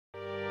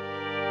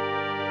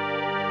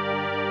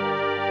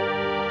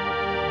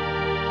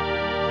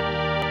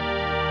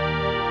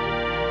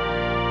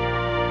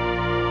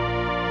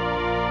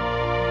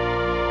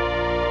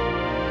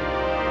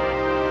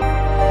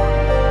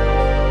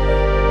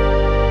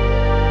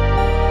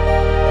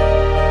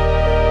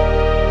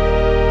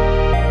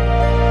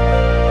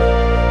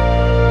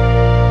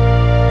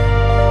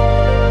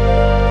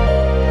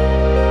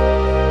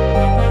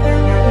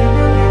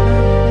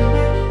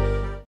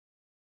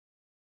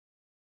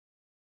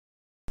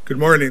Good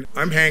morning.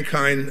 I'm Hank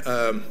Hine.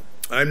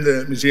 I'm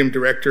the museum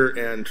director,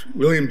 and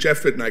William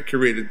Jeffett and I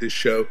curated this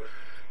show,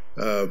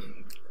 Frida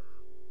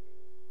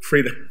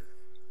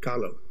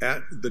Kahlo,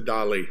 at the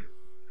Dalí.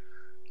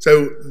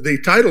 So the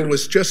title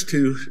was just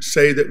to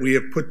say that we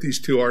have put these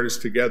two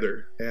artists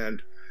together,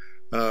 and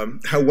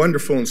how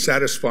wonderful and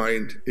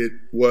satisfying it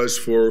was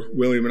for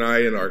William and I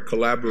and our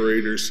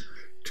collaborators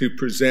to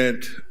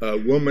present a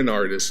woman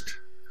artist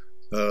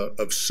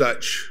of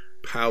such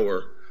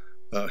power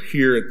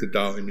here at the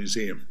Dalí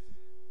Museum.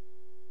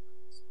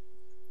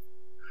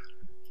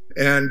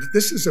 And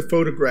this is a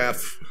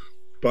photograph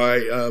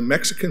by a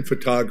Mexican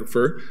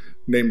photographer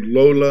named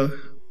Lola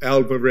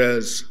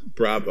Alvarez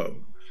Bravo,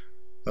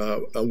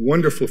 a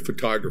wonderful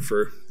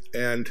photographer.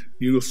 And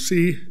you'll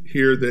see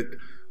here that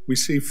we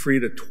see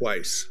Frida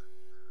twice.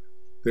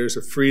 There's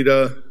a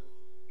Frida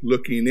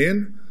looking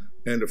in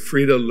and a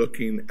Frida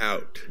looking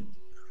out.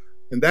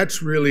 And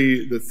that's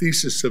really the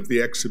thesis of the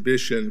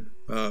exhibition,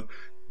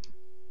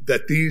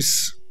 that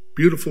these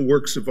beautiful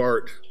works of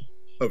art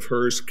of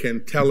hers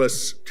can tell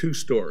us two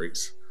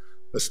stories,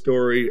 a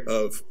story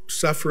of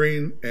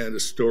suffering and a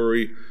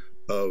story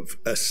of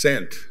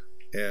ascent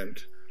and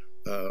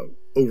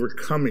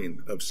overcoming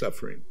of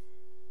suffering.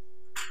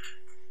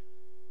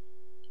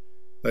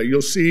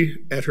 You'll see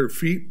at her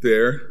feet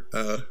there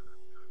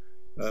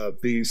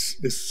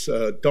these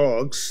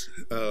dogs.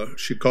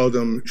 She called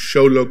them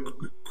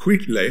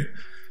Xolocuitle.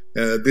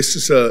 This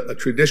is a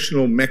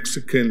traditional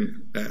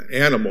Mexican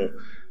animal.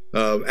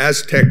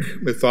 Aztec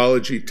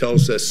mythology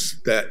tells us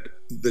that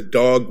the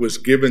dog was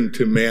given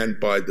to man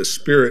by the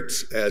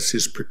spirits as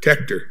his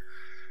protector.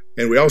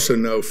 And we also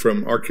know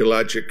from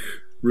archaeologic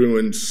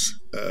ruins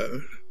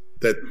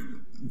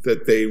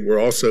that they were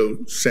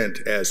also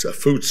sent as a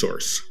food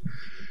source.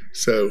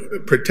 So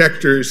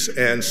protectors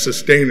and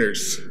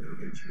sustainers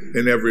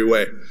in every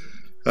way.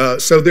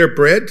 So they're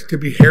bred to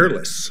be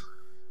hairless.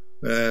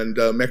 And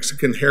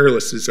Mexican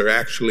hairlesses are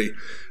actually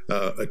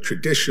a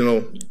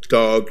traditional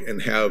dog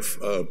and have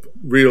a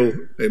real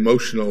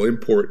emotional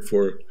import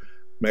for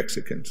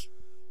Mexicans.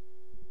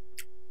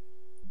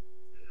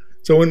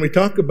 So when we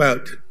talk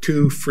about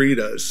two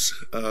Fridas,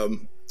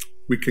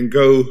 we can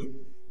go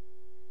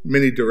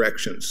many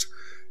directions.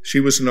 She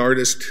was an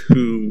artist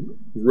who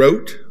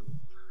wrote,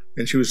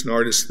 and she was an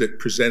artist that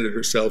presented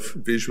herself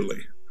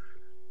visually.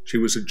 She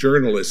was a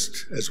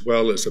journalist as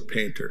well as a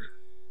painter.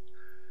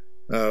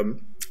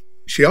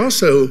 She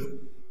also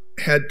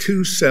had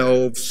two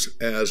selves,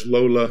 as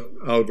Lola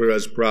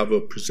Alvarez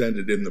Bravo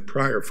presented in the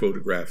prior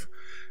photograph.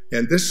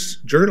 And this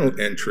journal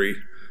entry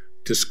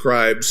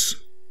describes,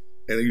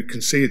 and you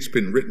can see it's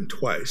been written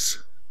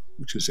twice,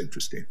 which is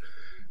interesting,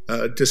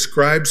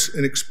 describes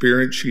an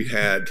experience she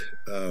had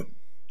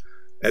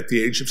at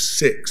the age of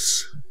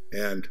 6.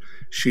 And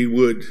she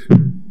would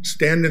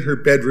stand in her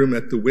bedroom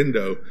at the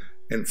window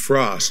and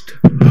frost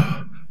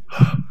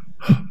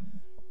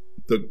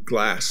the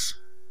glass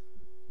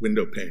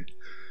window pane.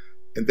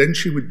 And then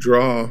she would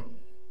draw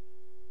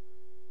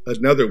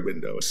another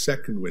window, a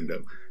second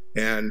window,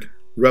 and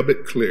rub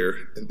it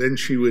clear. And then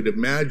she would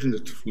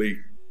imaginatively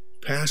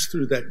pass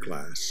through that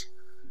glass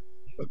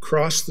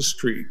across the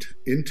street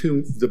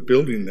into the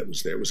building that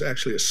was there. It was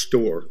actually a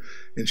store.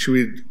 And she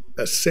would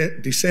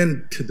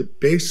descend to the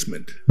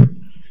basement.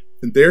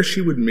 And there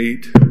she would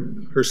meet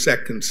her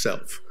second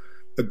self,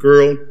 a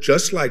girl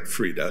just like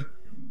Frida,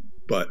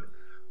 but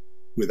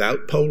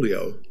without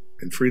polio.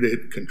 And Frida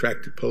had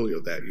contracted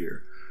polio that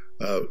year.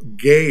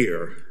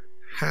 Gayer,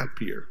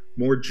 happier,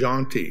 more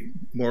jaunty,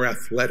 more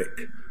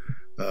athletic,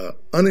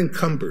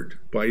 unencumbered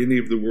by any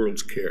of the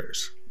world's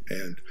cares.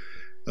 And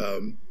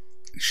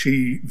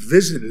she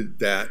visited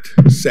that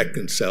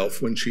second self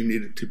when she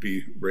needed to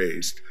be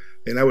raised.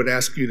 And I would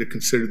ask you to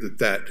consider that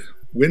that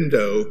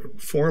window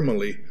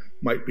formally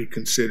might be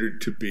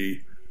considered to be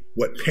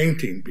what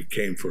painting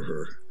became for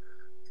her,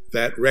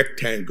 that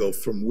rectangle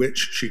from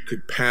which she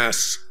could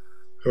pass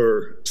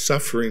her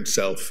suffering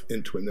self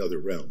into another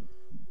realm.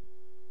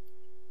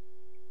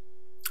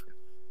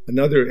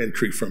 Another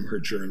entry from her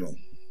journal.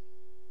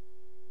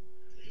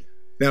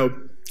 Now,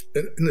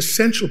 an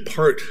essential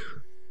part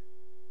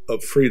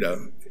of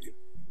Frida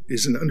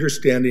is an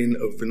understanding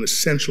of an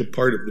essential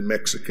part of the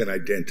Mexican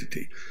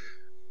identity.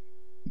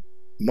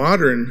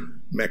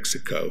 Modern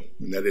Mexico,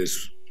 and that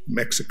is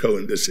Mexico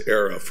in this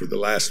era for the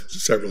last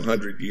several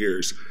hundred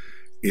years,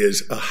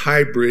 is a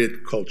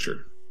hybrid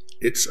culture.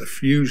 It's a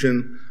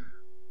fusion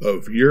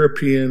of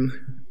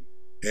European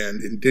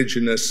and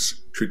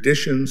indigenous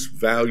traditions,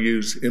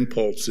 values,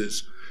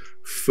 impulses,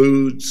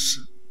 foods,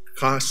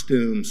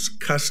 costumes,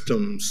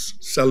 customs,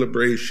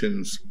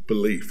 celebrations,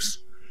 beliefs.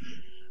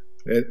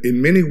 And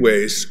in many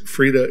ways,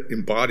 Frida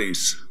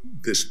embodies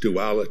this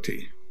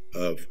duality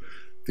of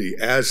the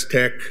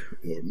Aztec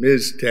or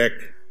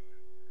Miztec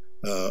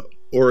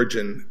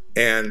origin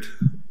and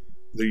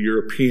the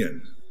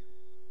European.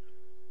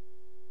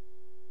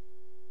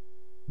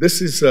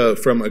 This is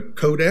from a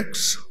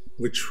codex,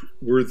 which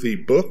were the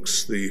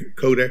books, the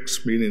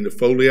codex meaning the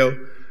folio,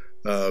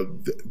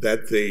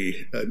 that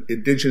the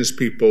indigenous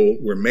people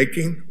were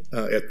making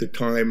at the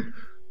time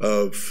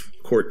of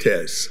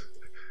Cortez.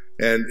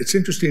 And it's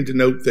interesting to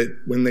note that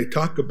when they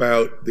talk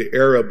about the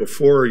era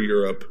before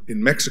Europe,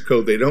 in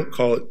Mexico, they don't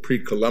call it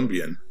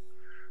pre-Columbian.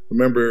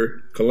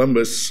 Remember,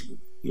 Columbus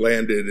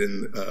landed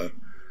in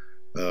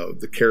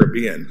the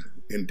Caribbean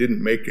and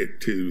didn't make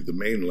it to the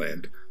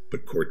mainland,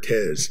 but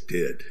Cortez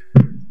did.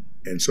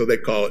 And so they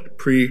call it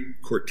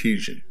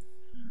pre-Cortesian,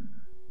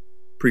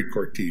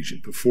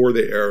 before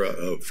the era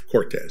of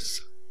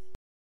Cortez.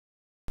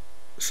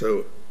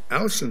 So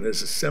Allison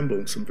has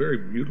assembled some very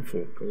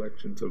beautiful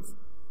collections of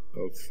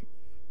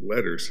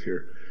letters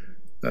here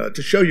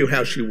to show you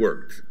how she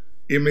worked.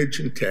 Image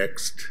and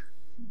text.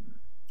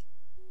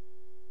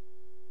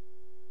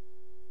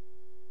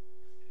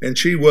 And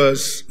she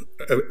was,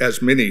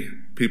 as many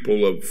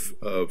people of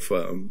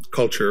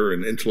culture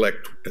and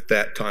intellect at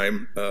that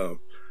time, a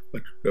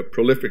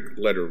prolific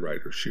letter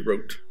writer. She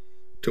wrote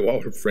to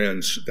all her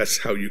friends.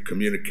 That's how you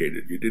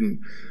communicated. You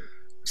didn't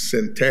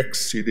send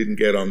texts, you didn't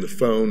get on the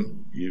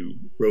phone, you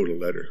wrote a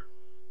letter.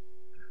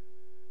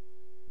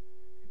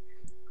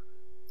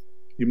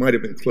 You might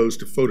have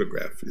enclosed a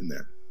photograph in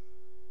that.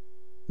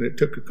 And it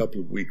took a couple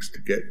of weeks to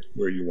get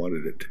where you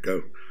wanted it to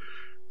go.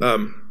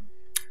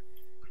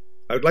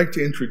 I'd like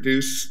to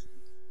introduce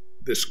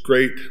this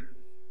great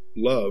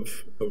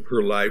love of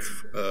her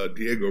life,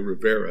 Diego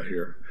Rivera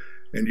here.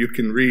 And you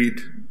can read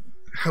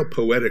how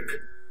poetic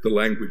the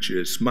language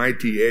is. My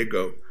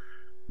Diego,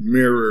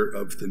 mirror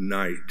of the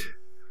night,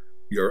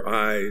 your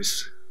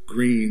eyes,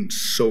 green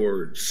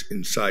swords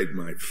inside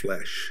my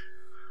flesh,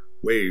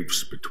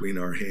 waves between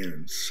our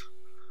hands.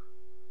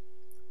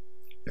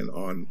 And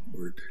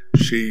onward.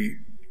 She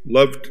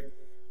loved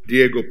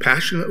Diego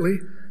passionately,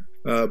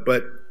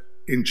 but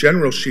in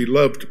general, she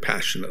loved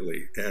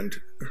passionately, and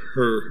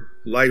her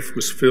life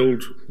was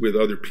filled with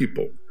other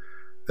people,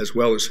 as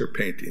well as her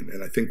painting.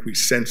 And I think we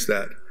sense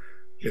that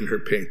in her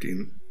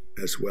painting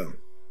as well.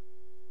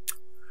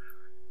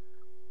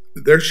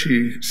 There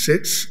she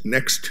sits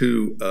next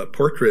to a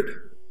portrait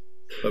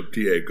of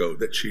Diego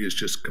that she has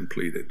just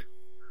completed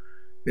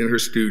in her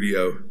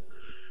studio.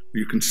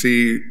 You can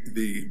see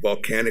the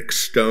volcanic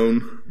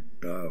stone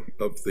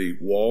of the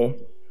wall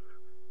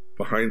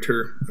behind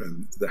her,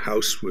 and the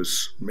house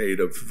was made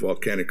of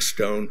volcanic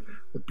stone,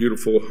 a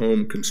beautiful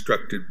home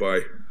constructed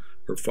by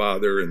her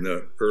father in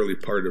the early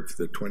part of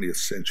the 20th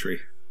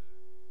century.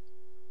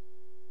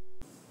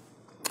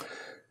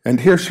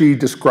 And here she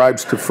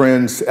describes to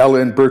friends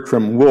Ellen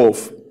Bertram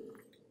Wolfe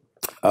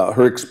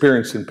her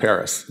experience in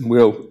Paris. And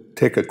we'll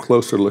take a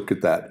closer look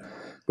at that.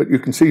 But you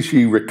can see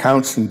she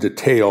recounts in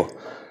detail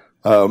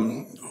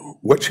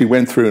what she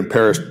went through in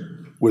Paris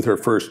with her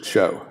first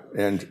show.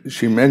 And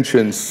she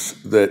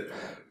mentions that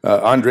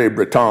André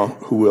Breton,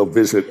 who we'll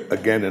visit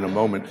again in a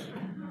moment,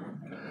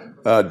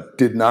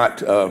 did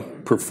not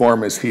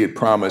perform as he had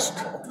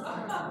promised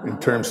in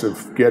terms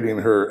of getting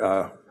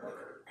her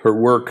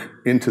work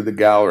into the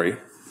gallery.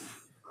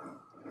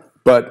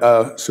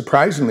 But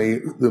surprisingly,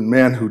 the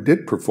man who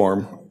did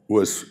perform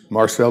was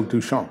Marcel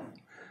Duchamp,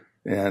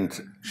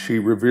 and she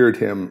revered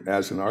him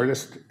as an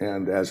artist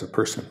and as a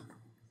person.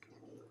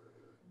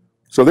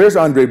 So there's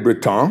André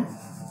Breton,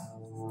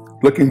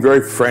 looking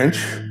very French,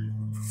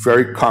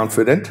 very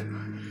confident.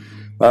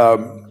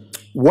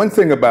 One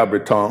thing about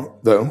Breton,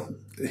 though,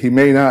 he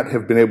may not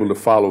have been able to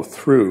follow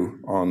through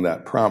on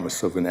that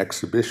promise of an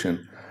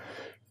exhibition,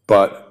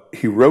 but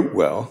he wrote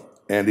well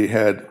and he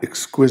had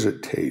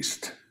exquisite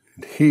taste.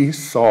 He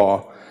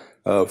saw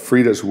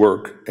Frida's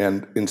work,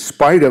 and in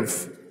spite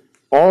of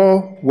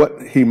all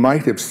what he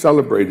might have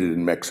celebrated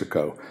in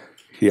Mexico,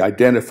 he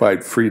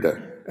identified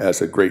Frida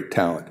as a great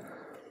talent.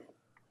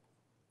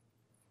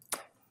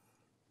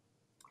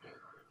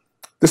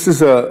 This is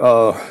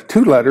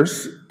two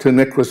letters to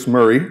Nicholas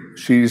Murray.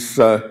 She's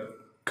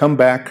come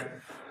back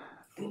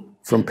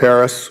from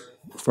Paris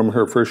from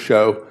her first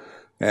show,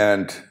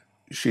 and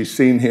she's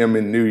seen him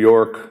in New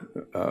York.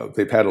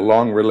 They've had a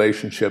long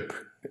relationship.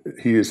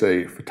 He is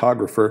a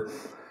photographer,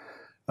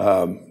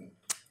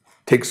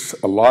 takes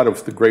a lot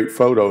of the great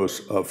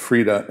photos of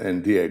Frida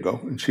and Diego,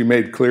 and she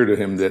made clear to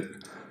him that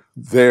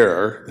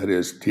that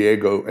is,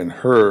 Diego and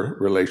her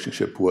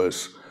relationship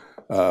was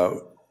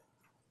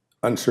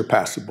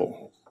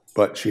unsurpassable.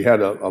 But she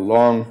had a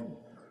long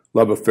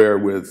love affair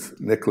with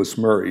Nicholas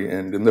Murray,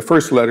 and in the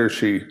first letter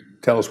she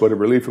tells what a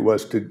relief it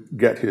was to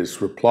get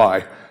his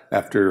reply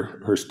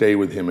after her stay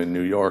with him in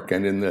New York,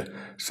 and in the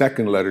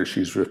second letter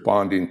she's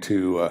responding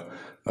to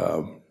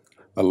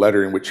a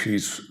letter in which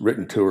he's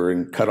written to her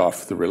and cut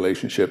off the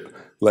relationship,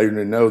 letting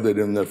her know that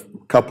in the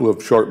couple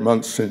of short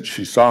months since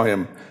she saw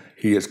him,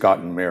 he has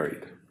gotten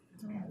married.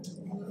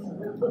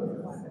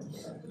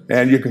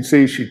 And you can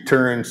see she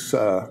turns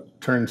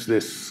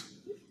this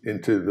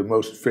into the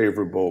most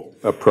favorable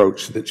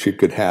approach that she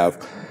could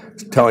have,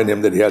 telling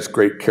him that he has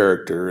great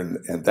character,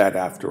 and that,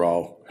 after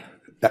all,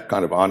 that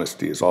kind of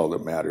honesty is all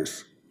that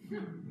matters.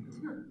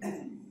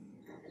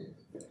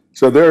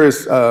 So there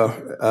is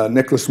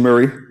Nicholas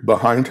Murray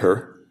behind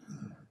her,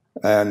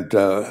 and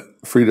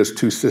Frida's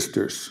two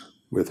sisters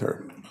with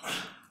her.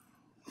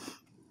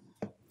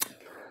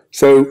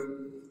 So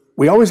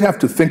we always have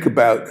to think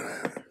about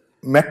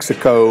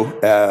Mexico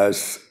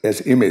as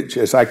image,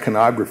 as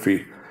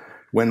iconography,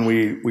 when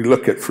we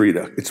look at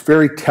Frida. It's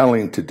very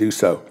telling to do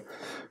so.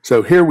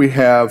 So here we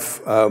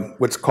have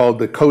what's called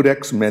the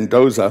Codex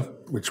Mendoza,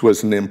 which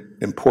was an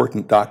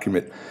important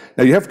document.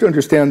 Now you have to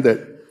understand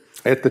that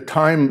at the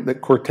time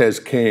that Cortez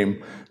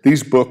came,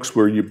 these books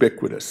were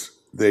ubiquitous.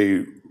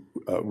 They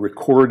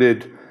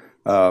recorded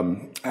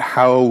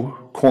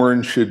how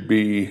corn should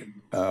be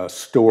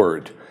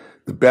stored,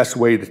 the best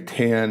way to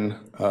tan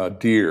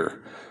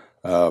deer,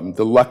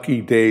 the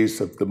lucky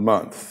days of the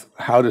month,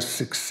 how to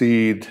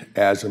succeed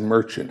as a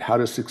merchant, how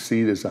to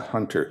succeed as a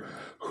hunter,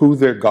 who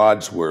their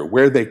gods were,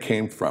 where they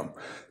came from.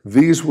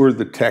 These were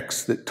the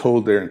texts that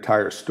told their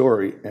entire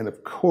story, and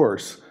of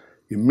course,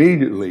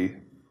 immediately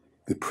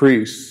the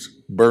priests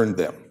burned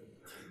them.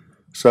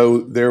 So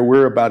there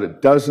were about a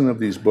dozen of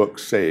these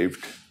books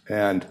saved,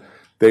 and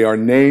they are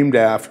named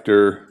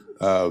after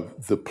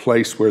the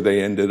place where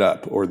they ended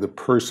up, or the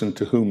person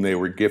to whom they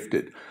were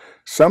gifted.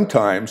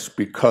 Sometimes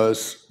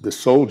because the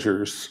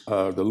soldiers,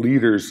 the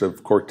leaders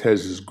of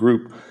Cortez's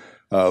group,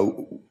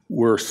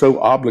 were so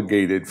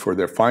obligated for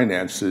their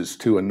finances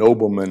to a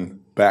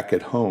nobleman back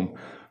at home,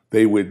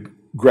 they would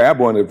grab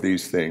one of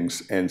these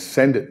things and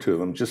send it to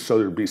them just so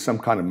there'd be some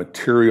kind of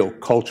material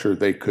culture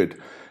they could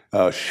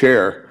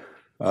share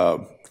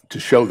to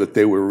show that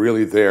they were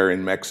really there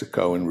in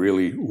Mexico and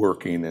really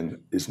working, and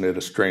isn't it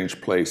a strange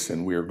place,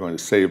 and we are going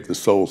to save the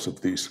souls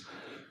of these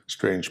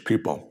strange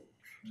people.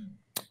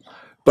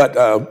 But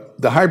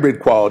the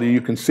hybrid quality,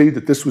 you can see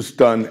that this was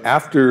done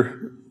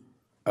after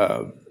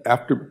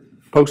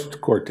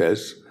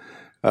post-Cortez,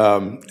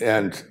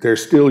 and they're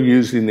still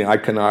using the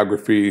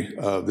iconography,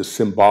 the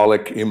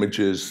symbolic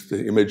images,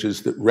 the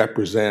images that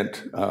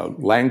represent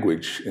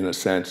language in a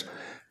sense.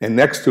 And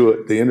next to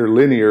it, the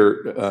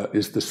interlinear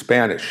is the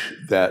Spanish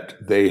that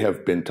they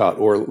have been taught,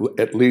 or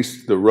at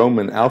least the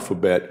Roman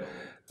alphabet,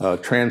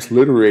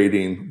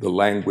 transliterating the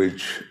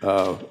language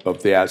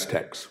of the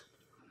Aztecs.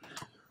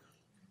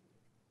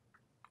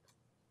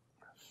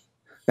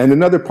 And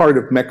another part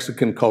of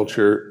Mexican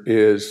culture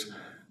is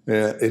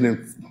a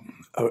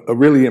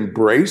really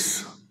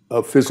embrace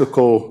of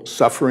physical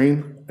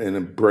suffering, an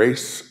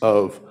embrace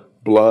of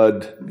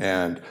blood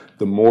and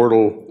the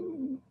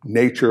mortal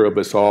nature of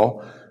us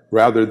all,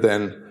 rather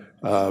than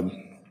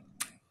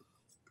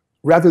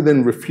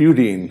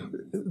refuting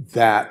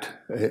that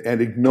and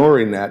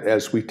ignoring that,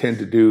 as we tend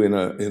to do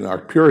in our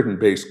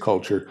Puritan-based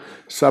culture.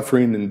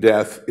 Suffering and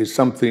death is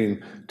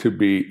something to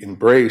be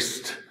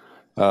embraced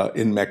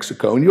in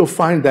Mexico, and you'll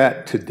find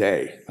that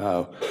today.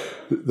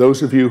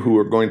 Those of you who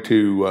are going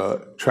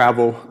to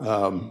travel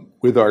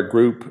with our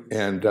group,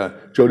 and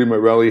Jody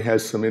Morelli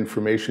has some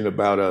information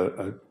about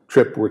a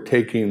trip we're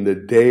taking the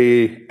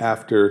day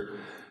after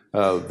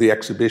the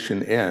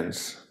exhibition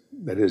ends,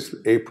 that is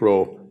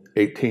April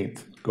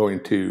 18th, going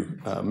to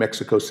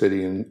Mexico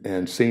City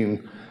and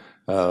seeing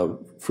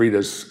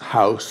Frida's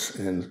house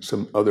and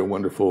some other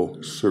wonderful,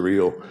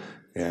 surreal,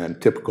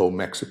 and typical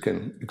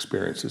Mexican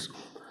experiences.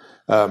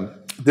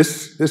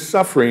 This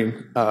suffering,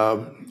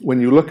 when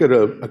you look at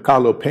a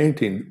Kahlo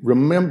painting,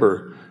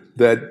 remember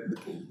that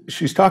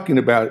she's talking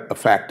about a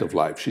fact of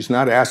life. She's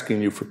not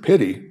asking you for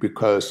pity,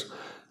 because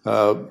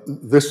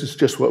this is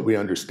just what we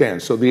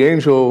understand. So the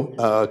angel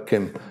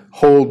can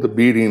hold the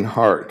beating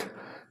heart.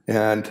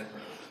 And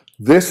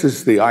this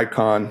is the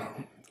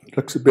icon. It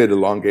looks a bit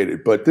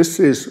elongated, but this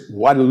is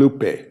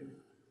Guadalupe,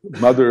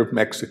 Mother of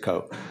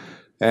Mexico.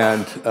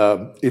 And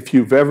if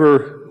you've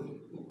ever,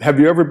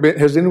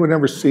 has anyone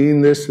ever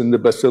seen this in the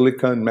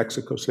Basilica in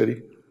Mexico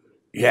City?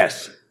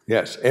 Yes,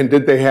 yes. And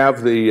did they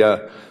have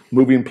the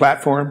moving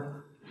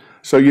platform?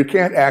 So you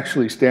can't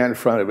actually stand in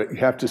front of it. You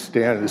have to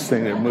stand in this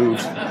thing that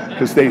moves,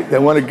 because they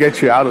want to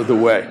get you out of the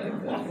way.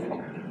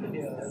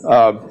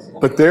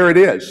 But there it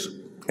is.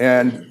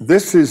 And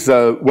this is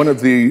one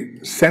of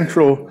the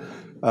central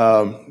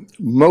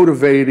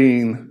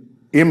motivating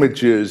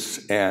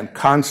images and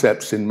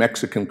concepts in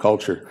Mexican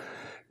culture.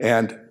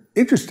 And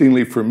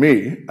interestingly for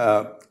me,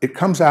 it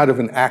comes out of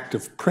an act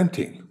of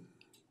printing.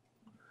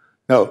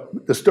 Now,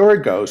 the story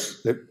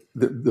goes that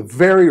the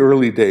very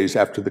early days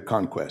after the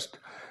conquest,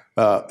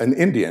 an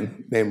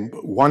Indian named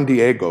Juan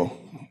Diego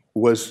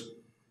was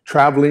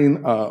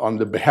traveling on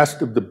the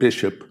behest of the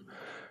bishop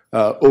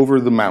over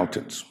the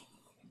mountains.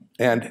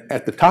 And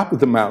at the top of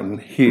the mountain,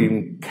 he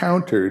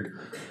encountered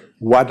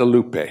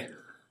Guadalupe,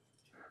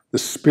 the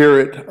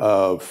spirit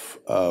of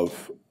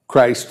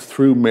Christ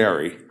through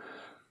Mary,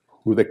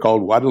 who they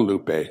called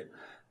Guadalupe.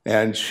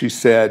 And she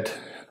said,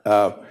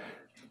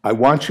 I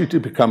want you to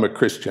become a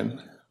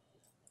Christian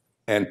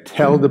and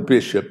tell the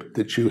bishop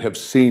that you have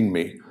seen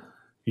me.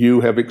 You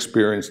have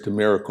experienced a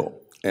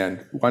miracle.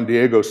 And Juan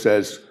Diego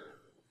says,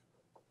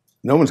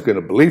 no one's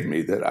going to believe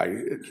me,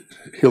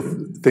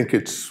 he'll think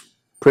it's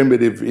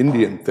primitive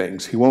Indian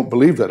things. He won't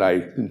believe that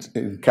I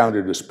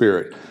encountered a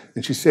spirit.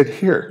 And she said,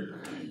 here,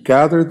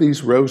 gather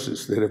these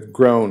roses that have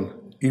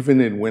grown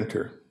even in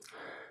winter.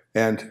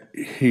 And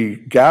he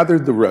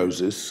gathered the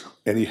roses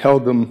and he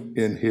held them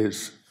in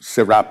his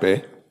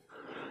serape.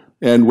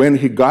 And when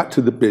he got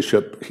to the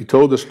bishop, he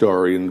told the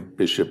story, and the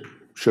bishop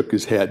shook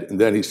his head, and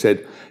then he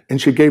said,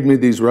 and she gave me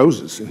these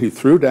roses. And he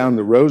threw down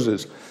the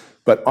roses,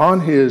 but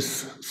on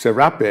his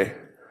serape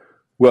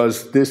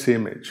was this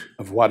image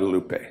of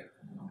Guadalupe.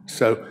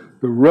 So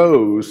the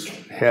rose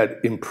had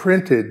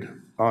imprinted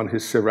on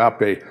his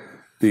serape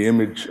the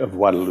image of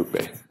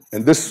Guadalupe.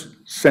 And this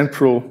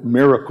central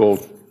miracle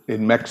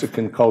in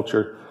Mexican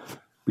culture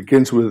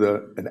begins with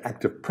an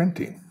act of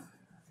printing.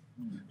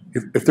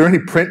 If there are any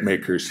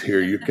printmakers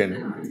here, you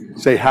can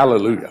say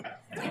hallelujah.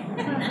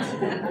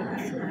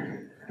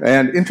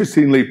 And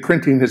interestingly,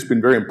 printing has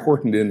been very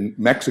important in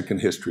Mexican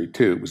history,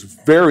 too. It was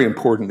very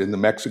important in the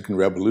Mexican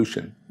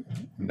Revolution,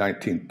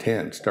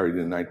 1910, started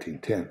in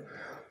 1910.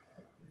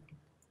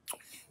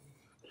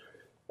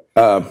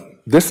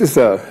 This is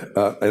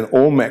an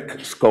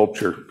Olmec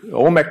sculpture.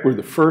 Olmec were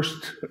the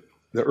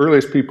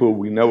earliest people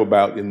we know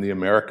about in the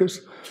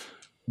Americas.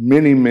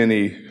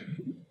 Many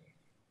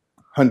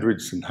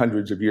hundreds and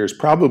hundreds of years,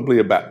 probably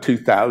about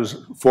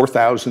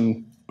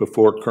 4,000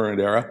 before current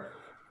era.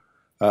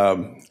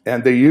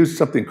 And they used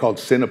something called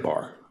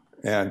cinnabar.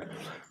 And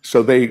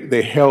so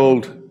they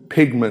held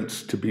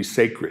pigments to be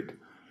sacred.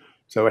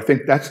 So I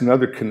think that's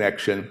another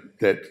connection,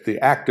 that the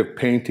act of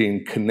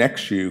painting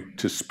connects you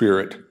to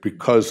spirit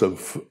because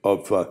of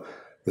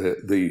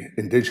the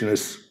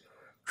indigenous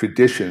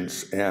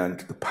traditions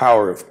and the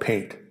power of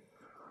paint.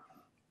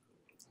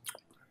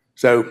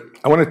 So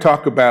I want to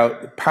talk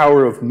about the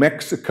power of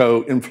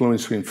Mexico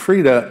influencing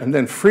Frida, and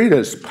then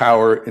Frida's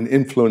power in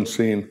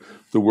influencing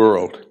the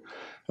world.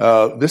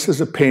 This is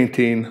a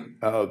painting.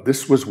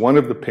 This was one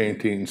of the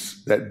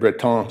paintings that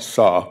Breton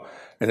saw,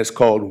 and it's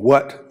called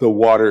What the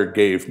Water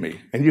Gave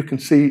Me. And you can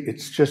see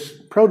it's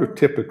just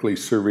prototypically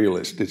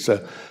surrealist. It's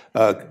a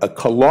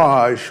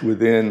collage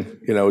within,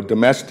 a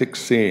domestic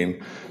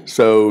scene.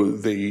 So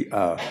the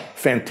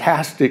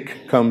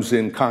fantastic comes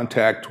in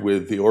contact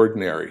with the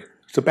ordinary.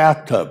 It's a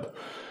bathtub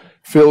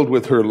filled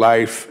with her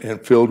life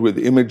and filled with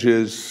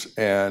images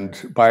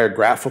and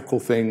biographical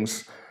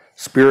things,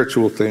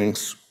 spiritual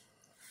things.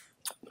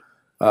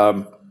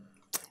 And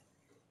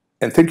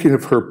thinking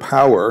of her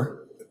power,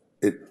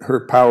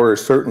 her power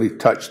certainly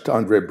touched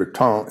André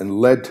Breton and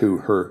led to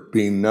her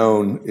being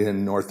known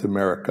in North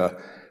America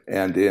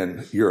and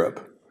in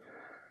Europe.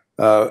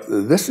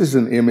 This is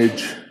an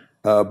image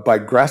by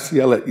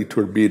Graciela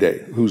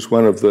Iturbide, who's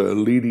one of the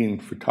leading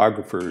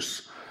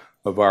photographers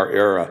of our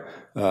era,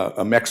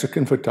 a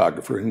Mexican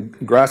photographer. And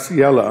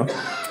Graciela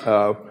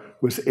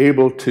was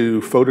able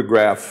to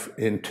photograph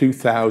in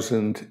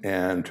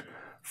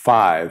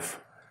 2005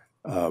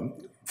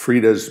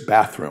 Frida's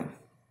bathroom.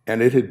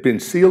 And it had been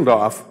sealed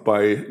off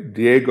by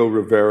Diego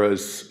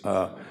Rivera's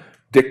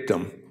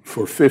dictum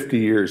for 50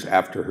 years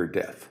after her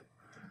death.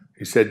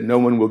 He said no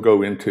one will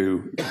go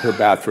into her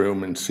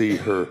bathroom and see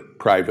her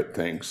private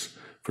things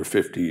for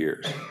 50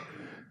 years.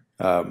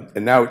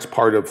 And now it's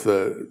part of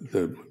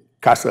the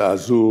Casa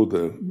Azul,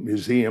 the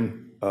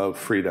museum of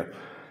Frida.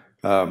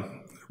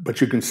 But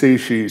you can see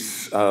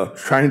she's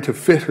trying to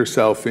fit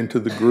herself into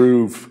the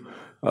groove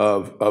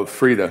of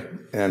Frida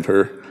and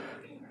her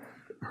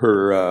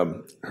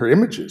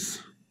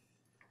images.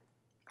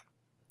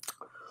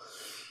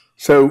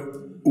 So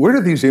where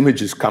do these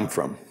images come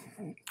from?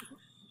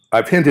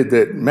 I've hinted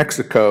that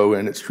Mexico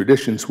and its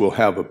traditions will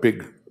have a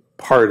big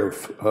part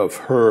of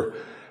her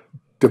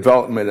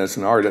development as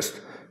an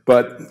artist,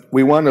 but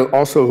we want to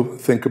also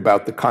think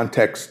about the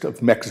context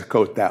of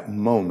Mexico at that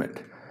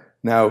moment.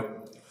 Now,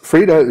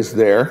 Frida is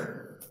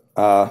there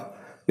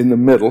in the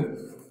middle,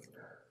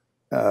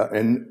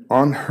 and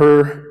on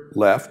her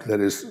left, that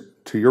is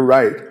to your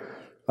right,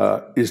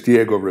 is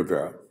Diego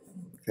Rivera.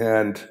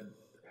 And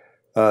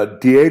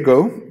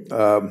Diego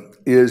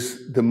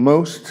is the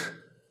most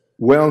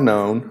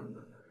well-known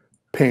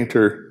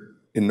painter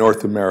in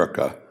North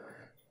America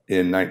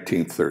in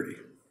 1930.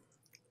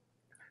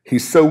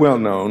 He's so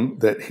well-known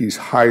that he's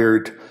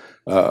hired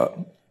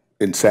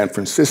in San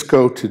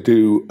Francisco to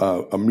do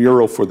a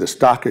mural for the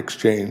stock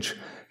exchange.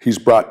 He's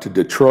brought to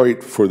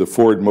Detroit for the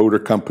Ford Motor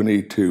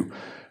Company to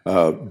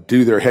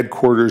do their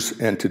headquarters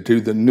and to do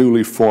the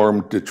newly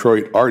formed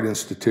Detroit Art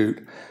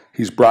Institute.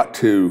 He's brought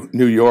to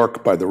New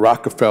York by the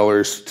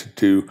Rockefellers to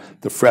do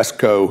the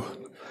fresco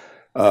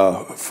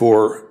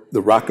for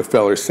the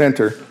Rockefeller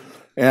Center.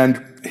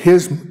 And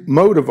his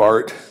mode of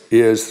art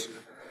is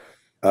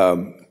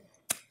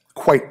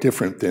quite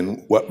different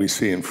than what we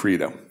see in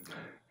Frida.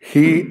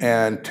 He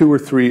and 2 or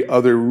 3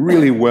 other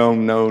really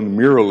well-known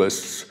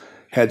muralists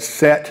had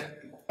set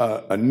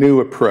a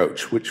new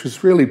approach, which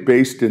was really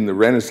based in the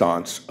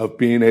Renaissance of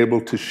being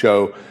able to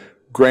show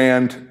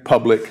grand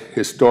public,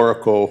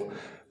 historical,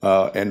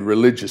 and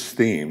religious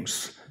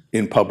themes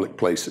in public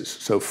places.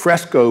 So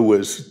fresco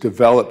was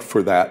developed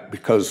for that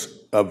because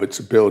of its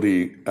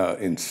ability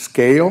in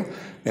scale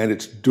and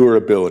its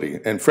durability.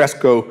 And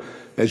fresco,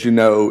 as you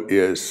know,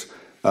 is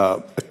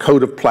a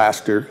coat of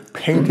plaster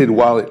painted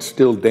while it's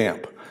still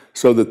damp,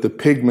 so that the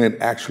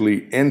pigment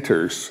actually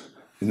enters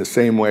in the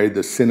same way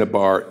the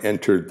cinnabar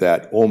entered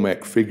that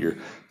Olmec figure.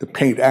 The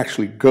paint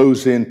actually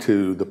goes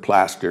into the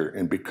plaster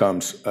and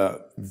becomes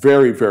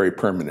very, very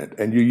permanent.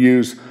 And you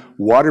use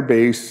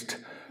water-based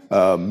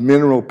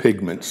mineral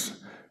pigments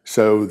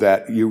so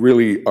that you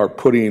really are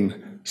putting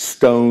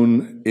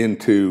stone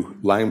into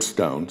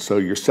limestone. So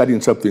you're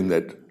setting something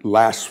that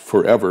lasts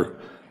forever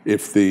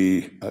if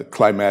the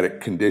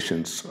climatic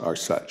conditions are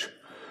such.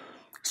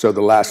 So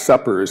the Last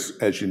Supper,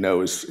 as you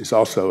know, is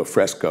also a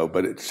fresco,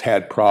 but it's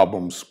had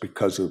problems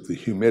because of the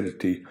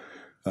humidity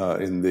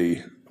in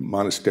the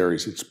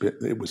monasteries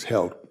it was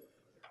held.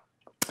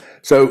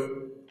 So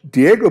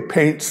Diego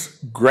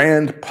paints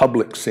grand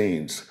public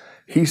scenes.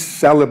 He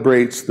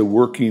celebrates the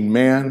working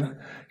man.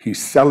 He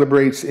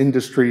celebrates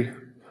industry.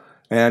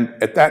 And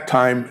at that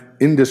time,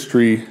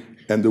 industry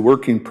and the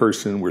working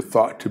person were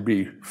thought to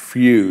be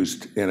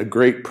fused in a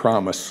great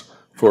promise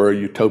for a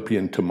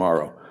utopian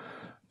tomorrow.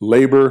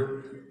 Labor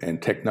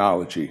and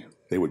technology.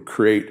 They would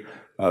create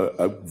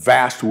a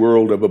vast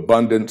world of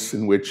abundance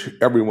in which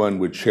everyone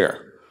would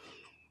share.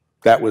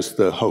 That was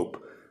the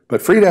hope.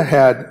 But Frida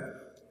had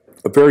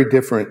a very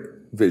different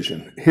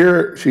vision.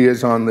 Here she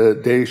is on the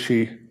day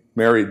she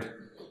married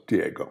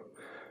Diego.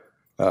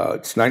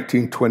 It's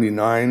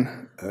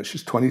 1929.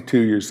 She's 22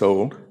 years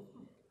old.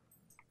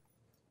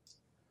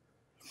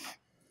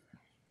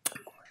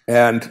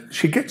 And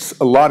she gets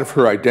a lot of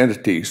her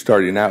identity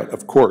starting out,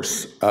 of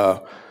course,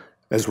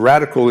 as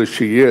radical as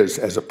she is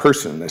as a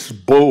person, as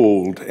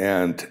bold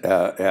and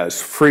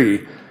as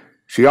free.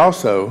 She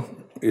also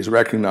is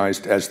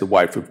recognized as the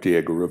wife of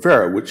Diego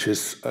Rivera, which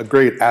is a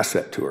great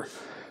asset to her.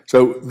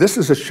 So this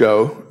is a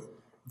show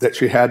that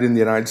she had in the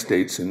United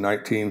States in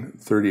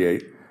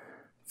 1938.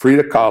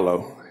 Frida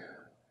Kahlo,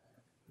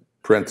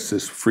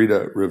 parenthesis,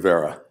 Frida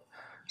Rivera.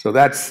 So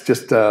that's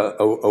just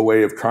a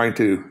way of trying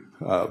to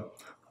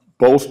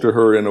bolster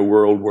her in a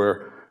world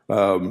where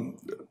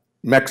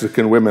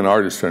Mexican women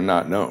artists are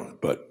not known,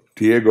 but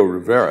Diego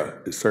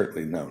Rivera is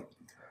certainly known.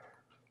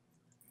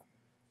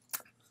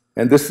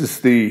 And this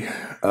is the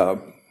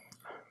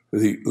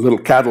little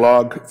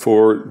catalog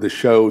for the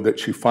show that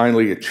she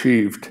finally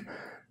achieved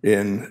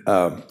in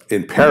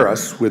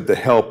Paris with the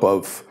help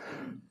of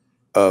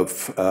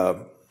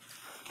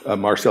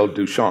Marcel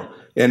Duchamp.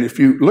 And if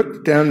you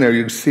look down there,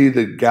 you see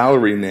the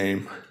gallery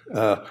name,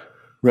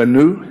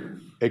 Renaud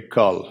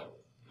École,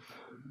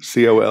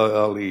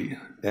 C-O-L-L-E.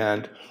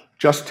 And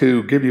just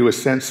to give you a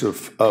sense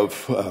of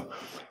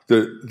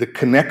the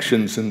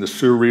connections in the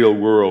surreal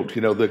world,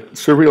 you know, the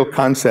surreal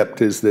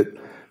concept is that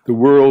the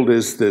world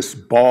is this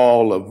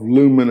ball of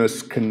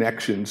luminous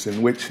connections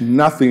in which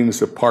nothing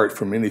is apart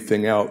from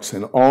anything else,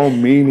 and all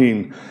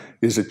meaning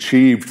is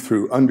achieved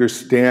through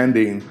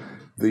understanding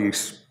the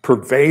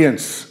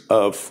purveyance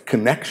of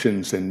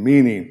connections and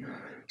meaning.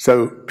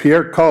 So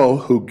Pierre Coll,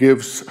 who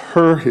gives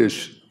her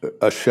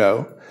a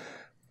show,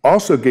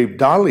 also gave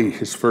Dalí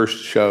his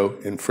first show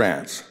in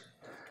France.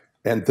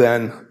 And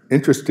then,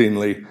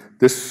 interestingly,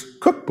 this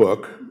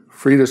cookbook,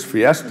 Frida's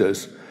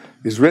Fiestas,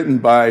 is written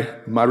by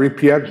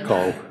Marie-Pierre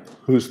Coll,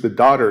 who's the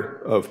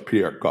daughter of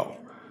Pierre Coll.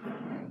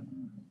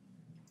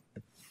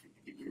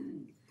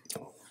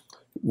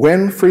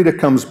 When Frida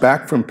comes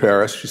back from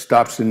Paris, she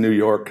stops in New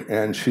York,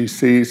 and she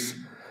sees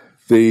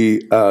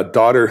the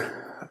daughter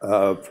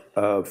of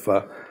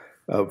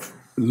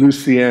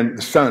Lucien,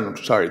 the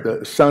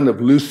son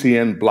of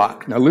Lucien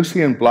Bloch. Now,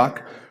 Lucien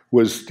Bloch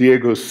was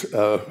Diego's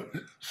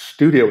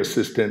studio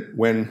assistant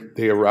when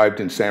they arrived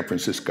in San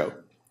Francisco.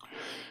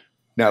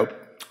 Now,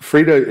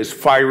 Frida is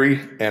fiery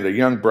and a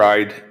young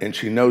bride, and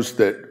she knows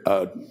that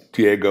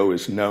Diego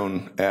is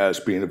known as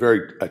being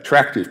very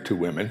attractive to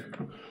women.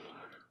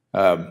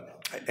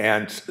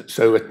 And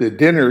so at the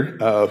dinner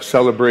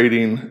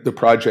celebrating the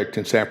project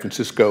in San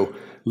Francisco,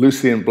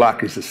 Lucien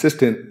Bloch, his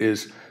assistant,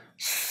 is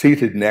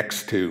seated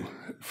next to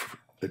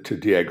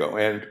Diego.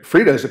 And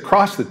Frida is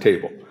across the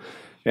table.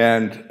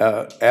 And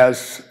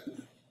as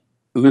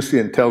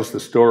Lucien tells the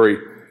story,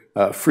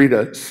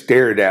 Frida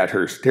stared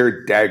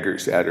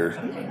daggers at her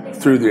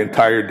through the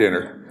entire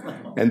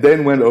dinner, and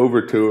then went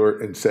over to her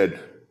and said,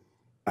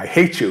 "I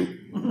hate you."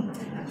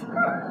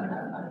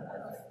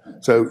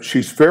 So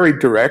she's very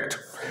direct,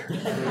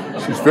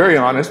 she's very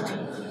honest,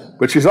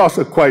 but she's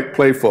also quite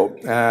playful.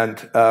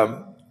 And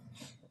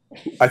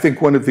I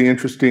think one of the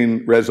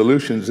interesting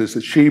resolutions is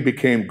that she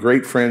became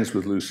great friends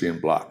with Lucien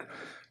Bloch.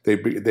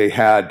 They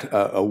had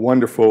a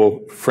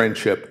wonderful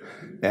friendship,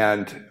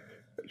 and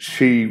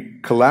she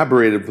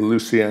collaborated with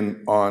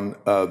Lucien on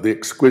The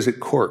Exquisite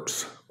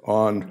Corpse,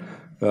 on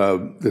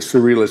the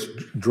Surrealist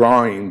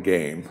drawing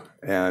game,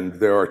 and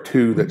there are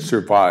two that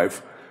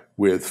survive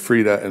with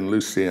Frida and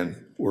Lucien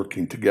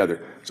working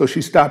together. So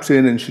she stops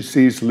in and she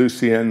sees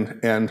Lucien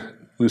and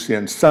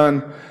Lucien's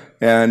son,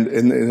 and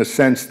in a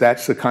sense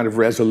that's the kind of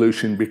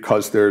resolution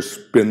because there's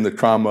been the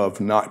trauma of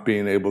not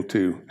being able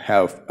to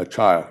have a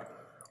child.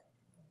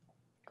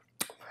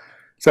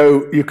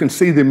 So you can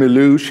see the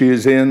milieu she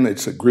is in.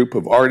 It's a group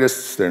of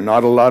artists. There are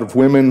not a lot of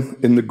women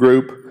in the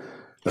group,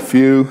 a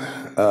few.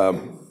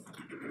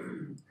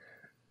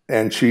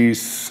 And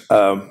she's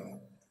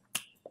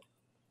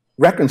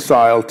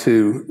reconcile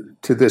to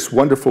this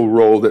wonderful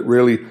role that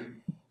really,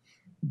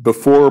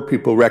 before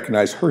people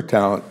recognize her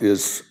talent,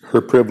 is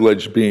her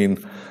privilege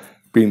being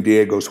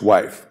Diego's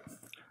wife.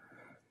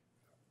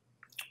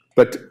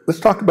 But let's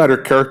talk about her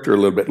character a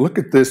little bit. Look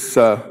at this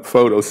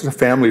photo. This is a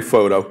family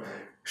photo.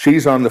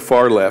 She's on the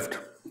far left.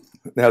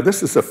 Now,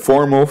 this is a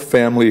formal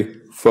family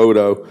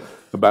photo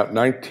about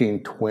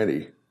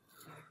 1920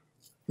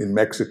 in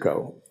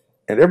Mexico.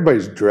 And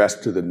everybody's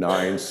dressed to the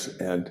nines.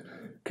 And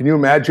can you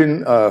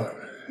imagine?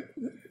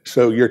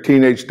 So your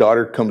teenage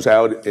daughter comes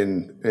out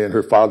in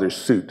her father's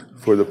suit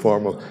for the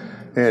formal.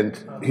 And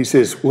he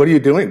says, "What are you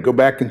doing? Go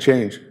back and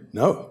change."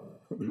 "No.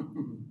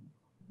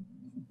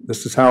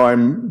 This is how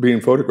I'm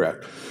being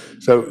photographed."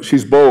 So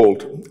she's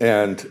bold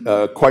and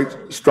quite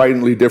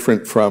stridently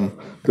different from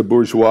the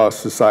bourgeois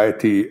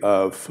society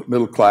of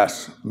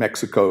middle-class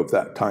Mexico of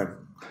that time.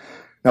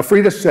 Now,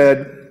 Frida said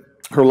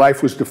her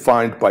life was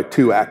defined by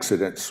two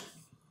accidents.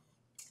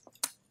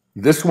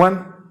 This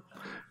one,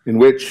 in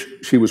which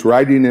she was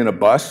riding in a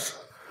bus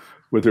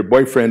with her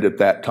boyfriend at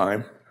that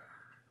time,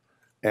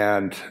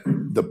 and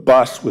the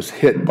bus was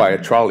hit by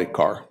a trolley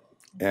car.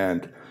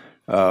 And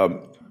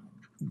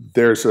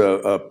there's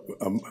a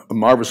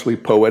marvelously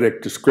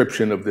poetic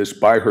description of this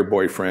by her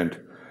boyfriend,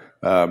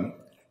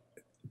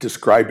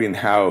 describing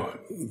how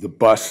the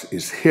bus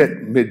is hit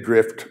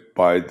mid-drift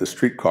by the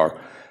streetcar,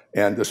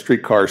 and the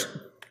streetcar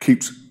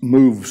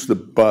moves the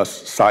bus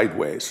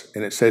sideways.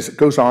 And it says it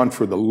goes on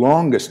for the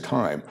longest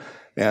time,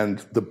 and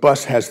the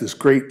bus has this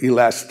great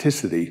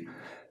elasticity,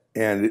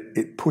 and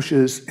it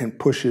pushes and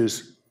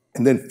pushes,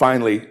 and then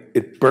finally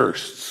it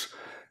bursts.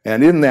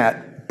 And in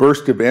that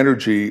burst of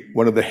energy,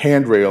 one of the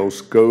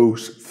handrails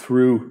goes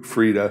through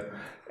Frida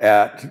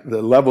at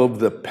the level of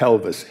the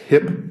pelvis,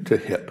 hip to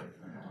hip.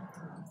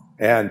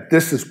 And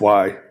this is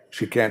why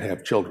she can't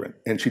have children.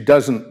 And she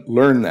doesn't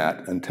learn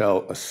that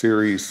until a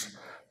series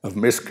of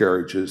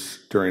miscarriages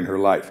during her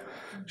life.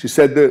 She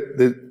said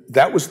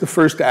that was the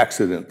first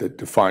accident that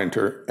defined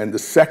her, and the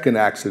second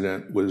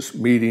accident was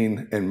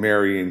meeting and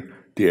marrying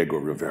Diego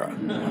Rivera.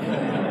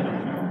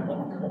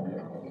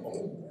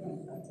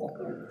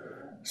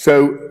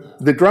 So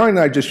the drawing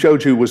I just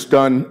showed you was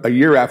done a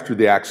year after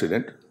the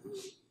accident.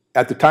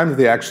 At the time of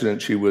the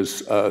accident, she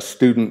was a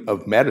student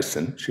of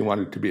medicine. She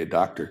wanted to be a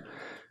doctor.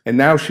 And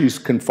now she's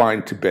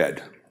confined to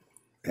bed.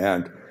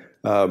 And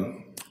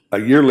a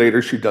year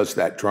later, she does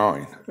that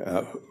drawing.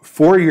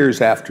 4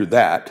 years after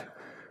that,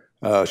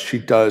 she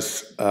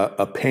does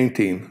a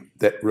painting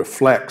that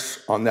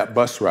reflects on that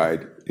bus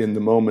ride in the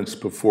moments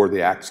before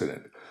the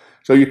accident.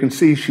 So you can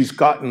see she's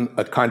gotten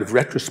a kind of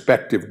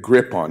retrospective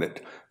grip on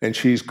it, and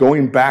she's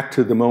going back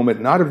to the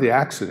moment, not of the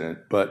accident,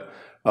 but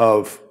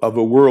of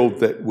a world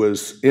that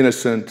was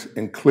innocent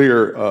and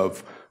clear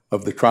of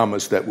the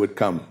traumas that would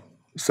come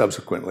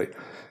subsequently.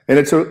 And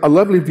it's a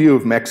lovely view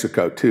of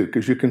Mexico, too,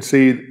 because you can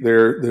see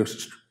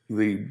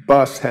the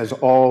bus has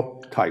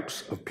all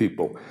types of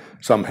people.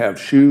 Some have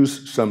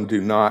shoes, some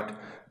do not.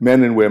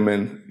 Men and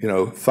women,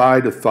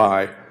 thigh to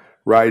thigh,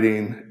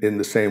 riding in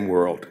the same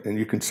world. And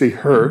you can see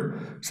her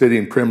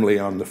sitting primly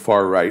on the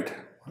far right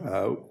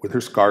with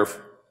her scarf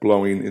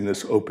blowing in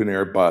this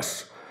open-air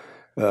bus.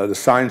 The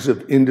signs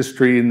of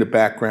industry in the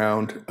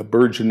background, a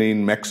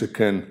burgeoning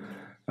Mexican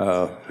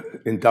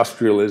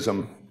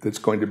industrialism that's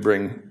going to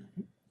bring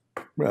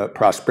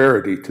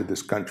prosperity to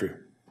this country.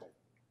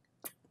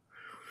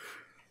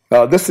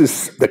 This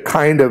is the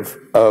kind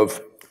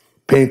of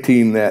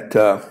painting that,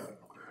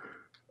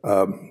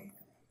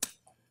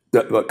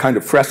 the kind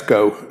of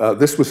fresco.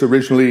 This was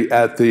originally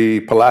at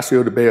the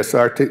Palacio de Bellas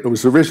Artes. It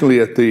was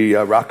originally at the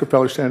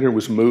Rockefeller Center. It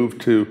was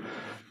moved to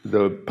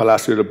the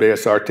Palacio de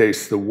Bellas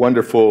Artes, the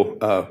wonderful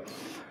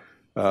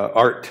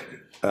Art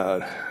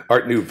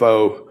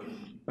Nouveau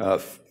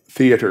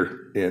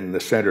theater in the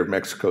center of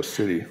Mexico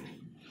City.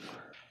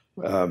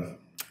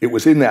 It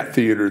was in that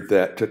theater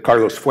that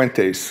Carlos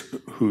Fuentes,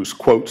 whose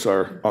quotes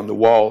are on the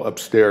wall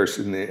upstairs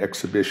in the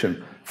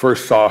exhibition,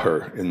 first saw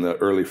her in the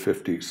early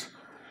 50s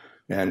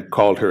and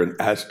called her an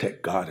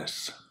Aztec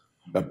goddess,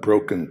 a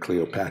broken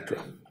Cleopatra.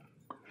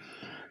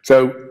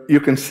 So you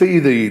can see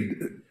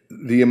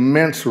the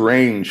immense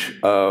range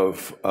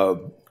of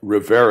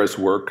Rivera's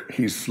work.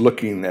 He's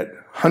looking at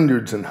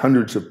hundreds and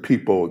hundreds of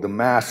people, the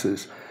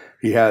masses.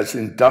 He has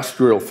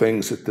industrial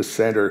things at the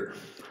center,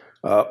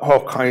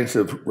 all kinds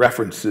of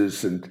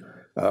references and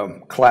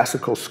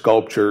classical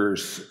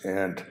sculptures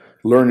and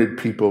learned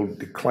people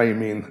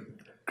declaiming,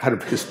 kind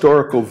of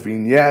historical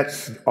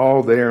vignettes,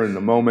 all there in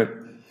the moment.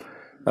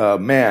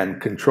 Man,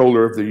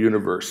 controller of the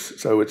universe.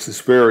 So it's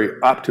this very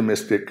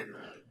optimistic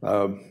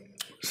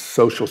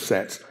social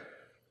sense.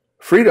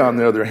 Frida, on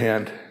the other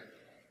hand,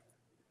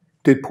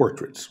 did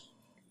portraits,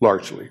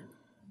 largely.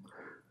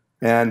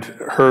 And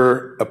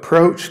her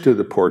approach to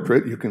the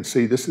portrait, you can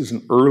see this is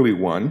an early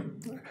one.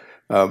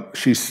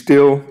 She's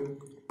still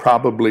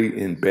probably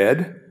in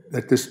bed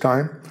at this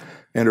time,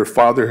 and her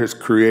father has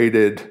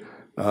created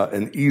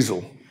an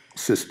easel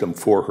system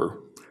for her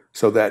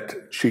so that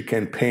she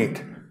can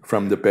paint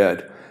from the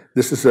bed.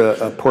 This is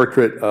a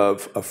portrait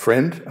of a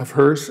friend of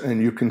hers,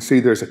 and you can see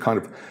there's a kind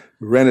of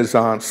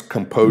Renaissance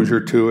composure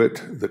to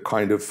it, the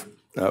kind of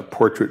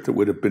portrait that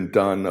would have been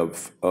done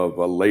of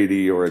a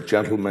lady or a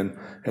gentleman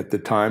at the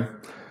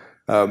time.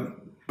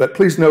 But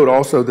please note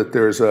also that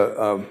there's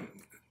a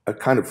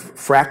kind of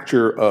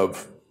fracture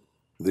of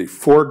the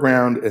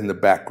foreground and the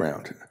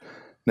background.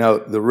 Now,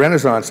 the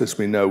Renaissance, as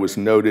we know, was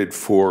noted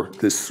for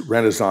this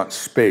Renaissance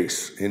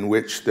space in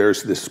which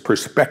there's this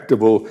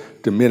perspectival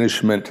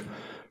diminishment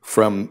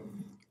from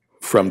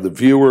the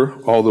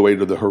viewer all the way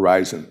to the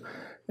horizon.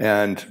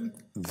 And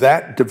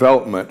that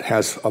development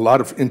has a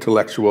lot of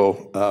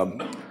intellectual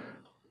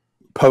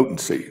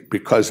potency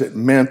because it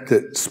meant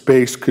that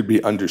space could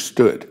be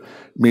understood.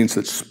 It means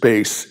that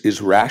space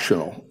is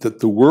rational, that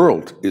the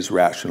world is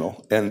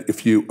rational, and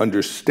if you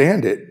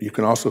understand it, you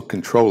can also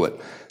control it.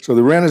 So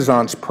the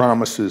Renaissance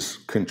promises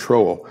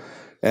control,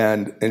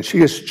 and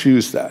she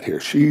eschews that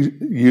here. She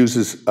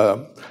uses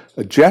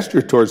a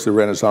gesture towards the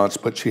Renaissance,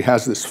 but she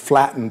has this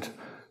flattened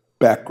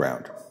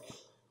background.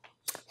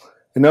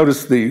 And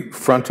notice the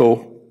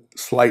frontal,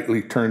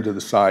 slightly turned to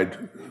the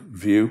side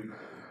view.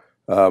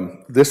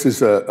 This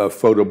is a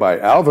photo by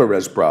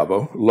Alvarez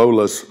Bravo,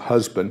 Lola's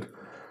husband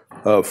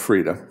of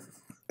Frida.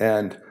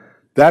 And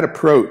that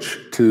approach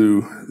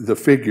to the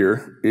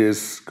figure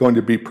is going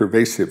to be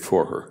pervasive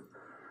for her.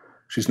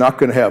 She's not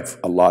going to have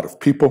a lot of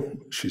people.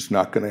 She's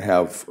not going to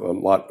have a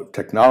lot of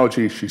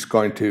technology. She's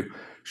going to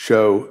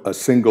show a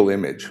single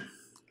image.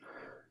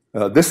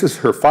 This is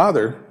her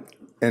father,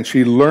 and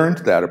she learned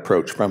that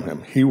approach from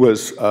him. He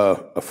was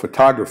a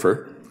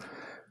photographer,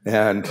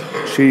 and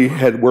she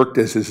had worked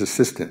as his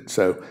assistant.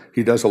 So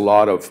he does a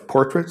lot of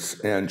portraits,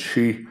 and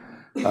she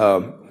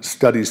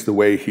studies the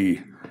way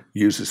he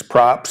uses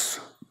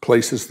props,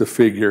 places the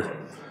figure,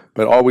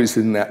 but always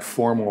in that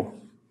formal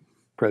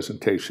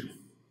presentation.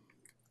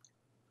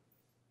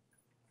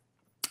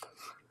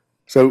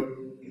 So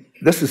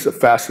this is a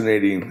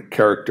fascinating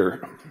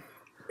character.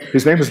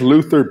 His name is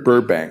Luther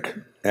Burbank,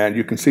 and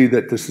you can see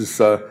that this is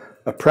a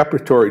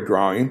preparatory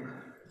drawing.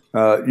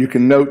 You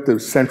can note the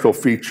central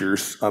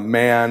features: a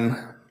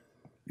man,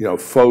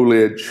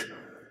 foliage,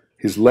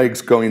 his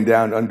legs going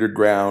down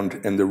underground,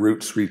 and the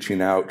roots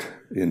reaching out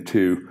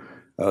into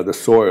the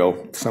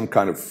soil, some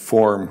kind of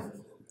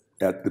form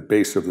at the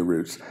base of the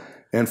roots.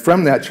 And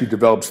from that, she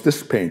develops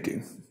this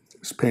painting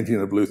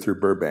of Luther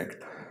Burbank.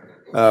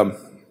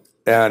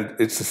 And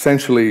it's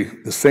essentially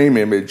the same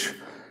image.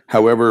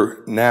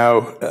 However,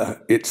 now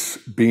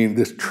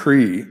this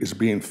tree is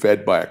being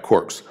fed by a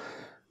corpse.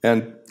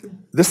 And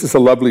this is a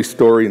lovely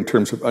story in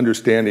terms of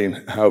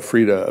understanding how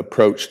Frida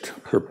approached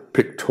her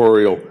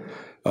pictorial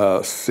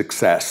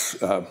success,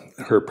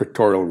 her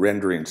pictorial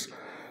renderings.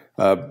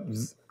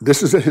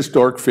 This is a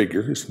historic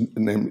figure. He's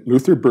named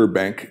Luther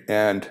Burbank,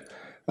 and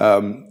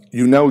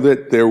you know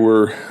that there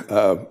were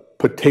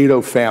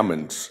potato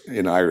famines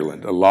in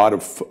Ireland. A lot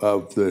of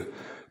the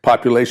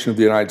population of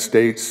the United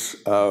States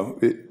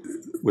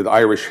with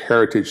Irish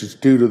heritage is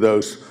due to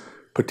those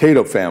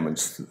potato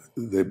famines.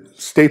 The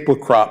staple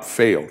crop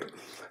failed.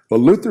 Well,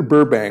 Luther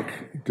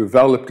Burbank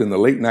developed in the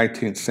late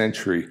 19th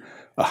century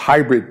a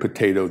hybrid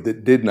potato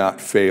that did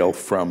not fail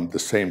from the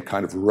same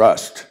kind of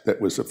rust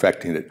that was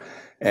affecting it.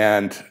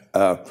 And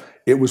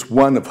it was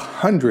one of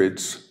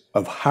hundreds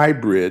of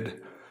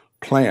hybrid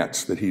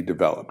plants that he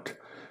developed.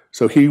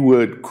 So he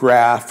would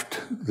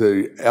graft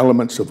the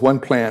elements of one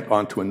plant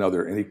onto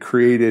another, and he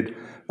created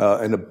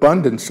an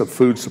abundance of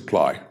food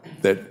supply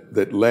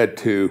that led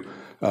to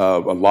a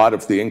lot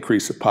of the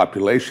increase of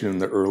population in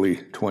the early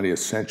 20th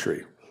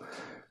century.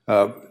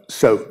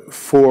 So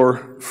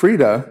for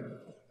Frida,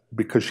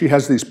 because she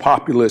has these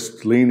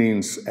populist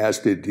leanings, as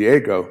did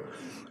Diego,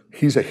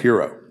 he's a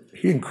hero.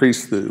 He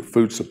increased the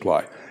food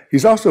supply.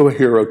 He's also a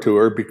hero to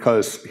her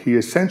because he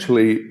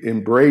essentially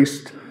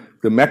embraced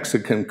the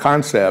Mexican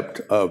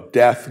concept of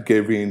death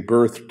giving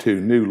birth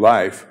to new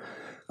life,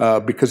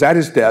 because at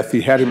his death,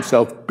 he had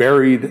himself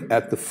buried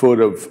at the foot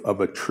of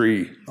a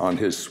tree on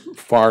his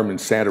farm in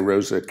Santa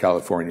Rosa,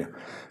 California.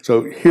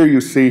 So here you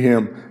see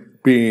him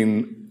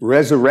being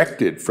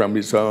resurrected from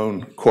his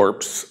own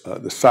corpse,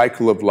 the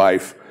cycle of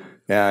life,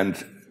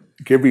 and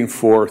giving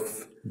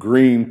forth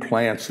green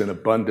plants in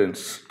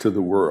abundance to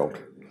the world.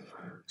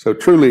 So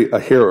truly a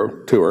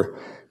hero to her.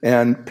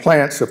 And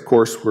plants, of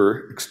course,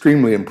 were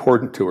extremely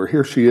important to her.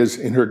 Here she is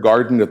in her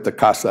garden at the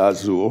Casa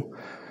Azul.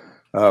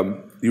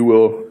 You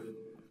will,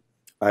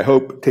 I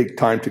hope, take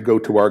time to go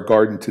to our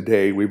garden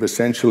today. We've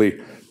essentially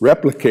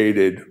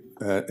replicated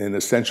an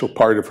essential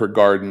part of her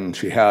garden.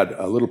 She had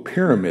a little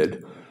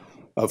pyramid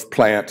of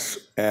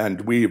plants,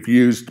 and we've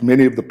used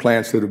many of the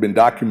plants that have been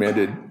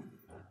documented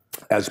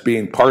as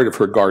being part of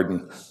her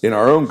garden in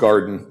our own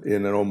garden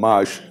in an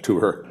homage to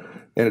her.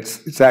 And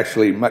it's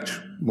actually much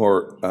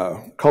more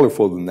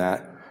colorful than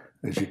that.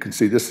 As you can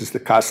see, this is the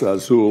Casa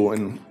Azul,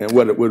 and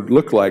what it would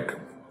look like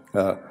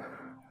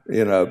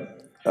in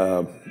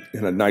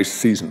a nice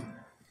season.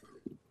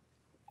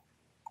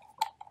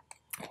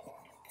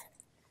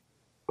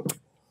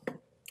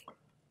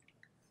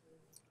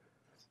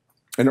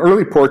 An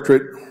early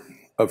portrait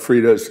of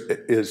Frida's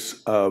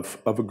is of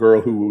a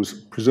girl who was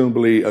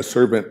presumably a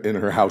servant in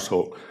her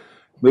household.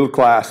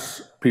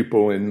 Middle-class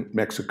people in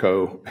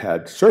Mexico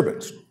had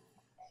servants.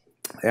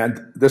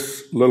 And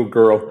this little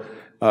girl,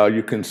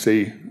 you can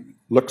see,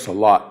 looks a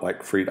lot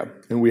like Frida.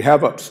 And we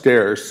have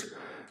upstairs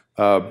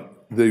the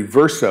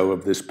verso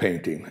of this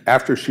painting.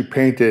 After she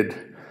painted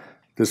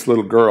this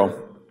little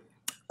girl,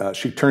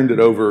 she turned it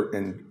over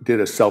and did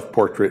a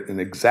self-portrait in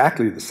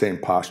exactly the same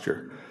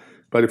posture.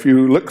 But if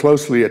you look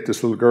closely at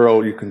this little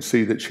girl, you can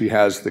see that she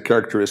has the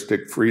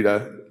characteristic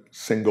Frida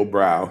single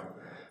brow.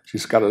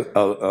 She's got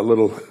a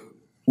little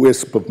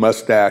wisp of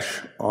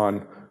mustache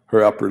on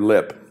her upper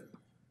lip.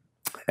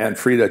 And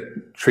Frida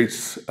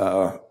treats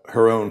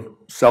her own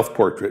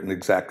self-portrait in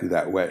exactly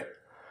that way.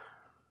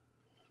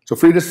 So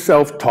Frida's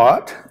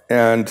self-taught,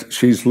 and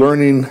she's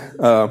learning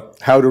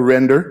how to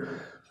render.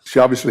 She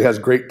obviously has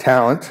great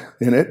talent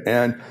in it,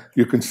 and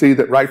you can see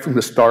that right from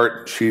the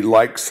start, she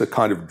likes a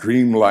kind of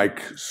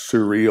dreamlike,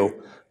 surreal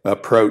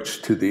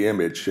approach to the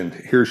image. And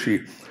here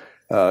she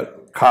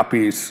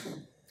copies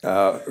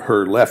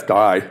her left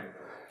eye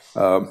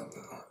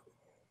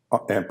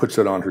and puts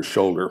it on her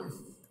shoulder.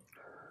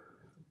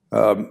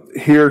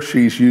 Here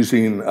she's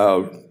using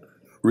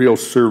real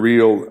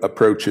surreal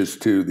approaches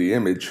to the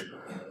image.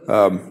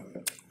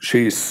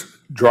 She's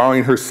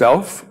drawing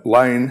herself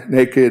lying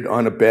naked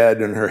on a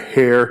bed, and her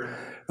hair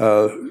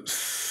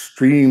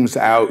streams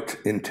out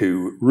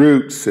into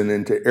roots and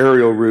into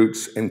aerial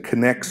roots and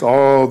connects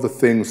all the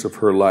things of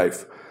her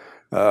life.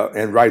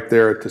 And right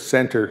there at the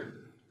center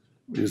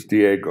is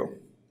Diego.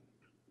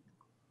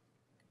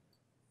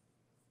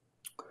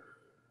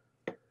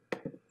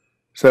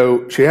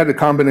 So she had a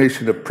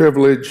combination of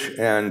privilege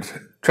and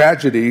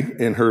tragedy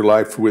in her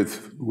life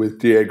with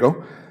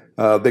Diego.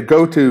 They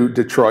go to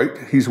Detroit.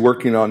 He's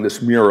working on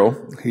this mural.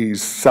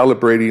 He's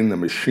celebrating the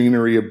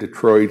machinery of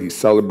Detroit. He's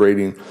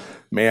celebrating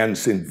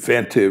man's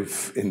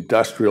inventive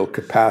industrial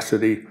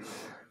capacity.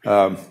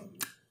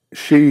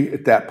 She,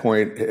 at that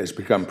point, has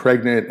become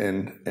pregnant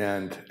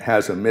and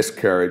has a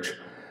miscarriage.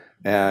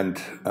 And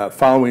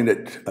following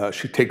it,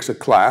 she takes a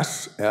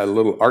class at a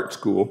little art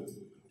school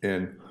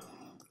in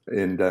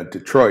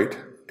Detroit,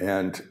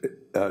 and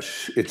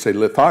it's a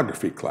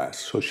lithography class.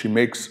 So she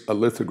makes a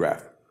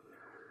lithograph.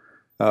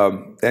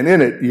 And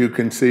in it, you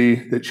can see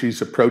that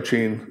she's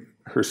approaching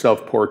her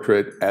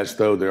self-portrait as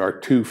though there are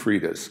two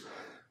Fridas.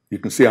 You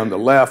can see on the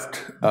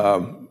left,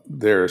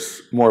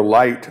 there's more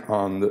light.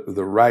 On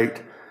the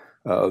right,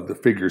 the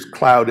figure's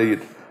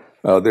clouded.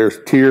 There's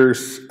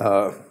tears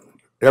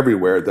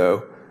everywhere,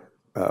 though,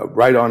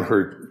 right on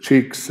her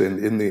cheeks and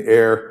in the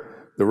air.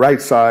 The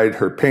right side,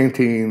 her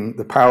painting,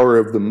 the power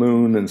of the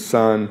moon and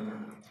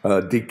sun,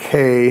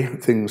 decay,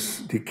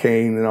 things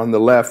decaying. And on the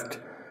left,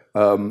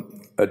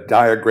 a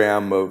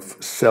diagram of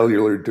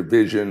cellular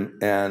division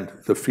and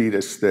the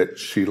fetus that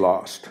she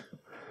lost.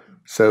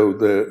 So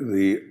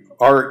the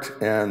art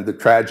and the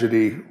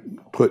tragedy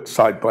put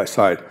side by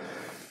side.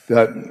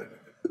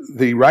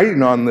 The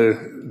writing on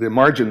the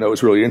margin, though,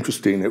 is really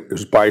interesting. It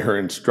was by her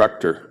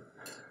instructor.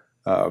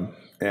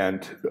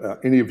 And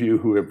any of you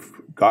who have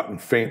gotten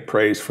faint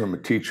praise from a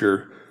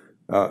teacher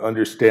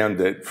understand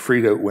that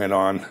Frida went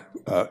on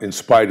in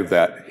spite of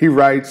that. He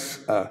writes,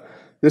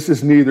 "This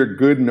is neither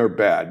good nor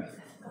bad.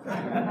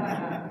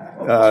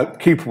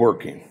 Keep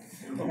working."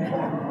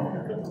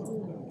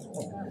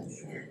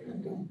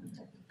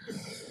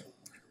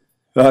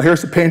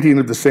 Here's a painting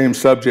of the same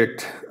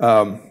subject.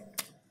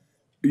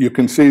 You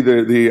can see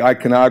the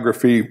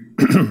iconography.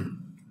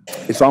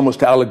 It's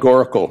almost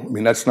allegorical. I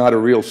mean, that's not a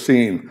real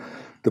scene.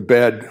 The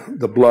bed,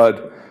 the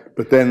blood,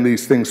 but then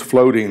these things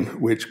floating,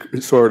 which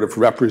sort of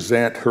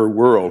represent her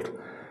world.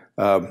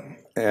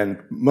 And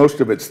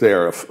most of it's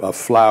there, a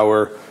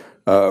flower,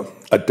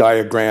 a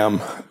diagram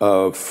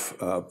of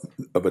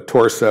a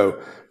torso,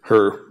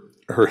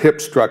 her hip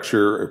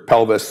structure, her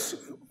pelvis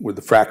with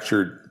a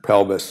fractured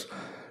pelvis,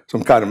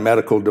 some kind of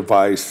medical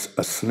device,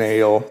 a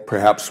snail,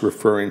 perhaps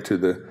referring to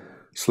the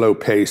slow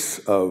pace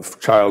of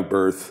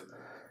childbirth,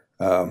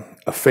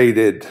 a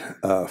faded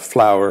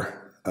flower.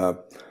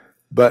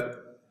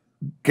 But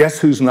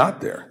guess who's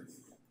not there?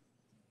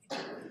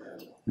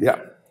 Yeah.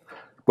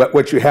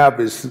 What you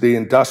have is the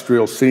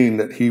industrial scene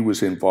that he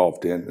was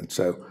involved in, and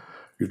so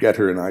you get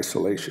her in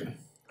isolation.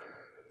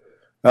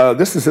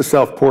 This is a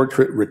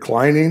self-portrait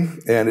reclining,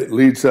 and it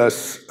leads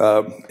us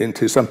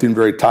into something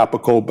very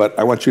topical, but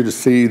I want you to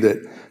see that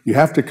you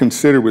have to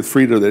consider with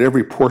Frida that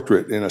every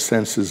portrait, in a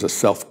sense, is a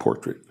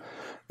self-portrait.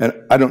 And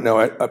I don't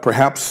know,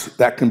 perhaps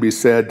that can be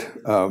said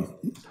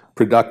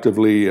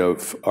productively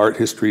of art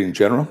history in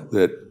general,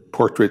 that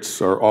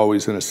portraits are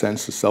always, in a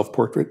sense, a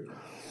self-portrait.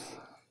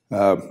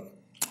 But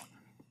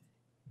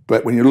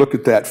when you look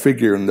at that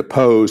figure and the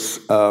pose,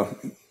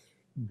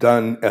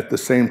 done at the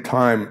same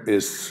time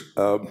is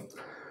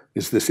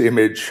this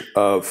image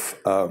of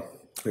a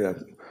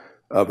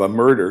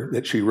murder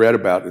that she read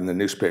about in the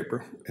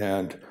newspaper.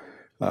 And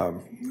a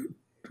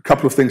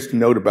couple of things to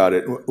note about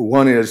it.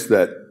 One is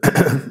that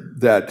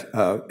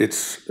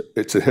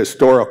it's a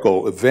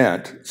historical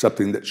event,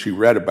 something that she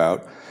read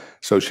about.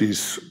 So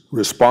she's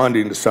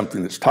responding to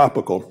something that's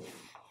topical.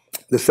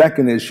 The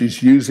second is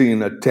she's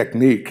using a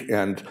technique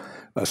and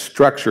a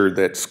structure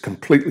that's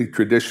completely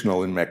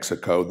traditional in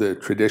Mexico, the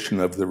tradition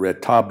of the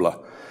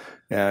retabla.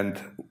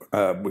 And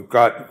we've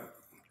got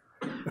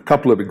a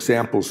couple of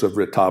examples of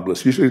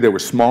retablas. Usually they were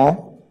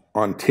small,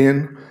 on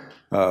tin,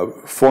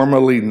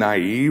 formally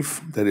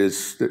naive, that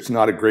is, there's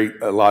not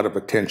a lot of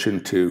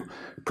attention to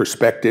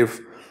perspective.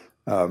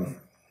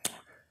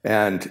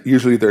 And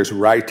usually there's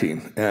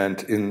writing,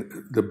 and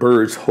in the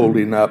birds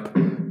holding up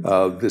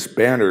this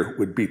banner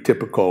would be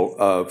typical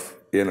of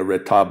in a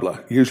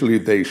retabla. Usually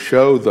they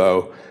show,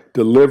 though,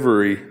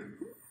 delivery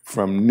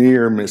from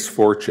near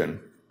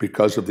misfortune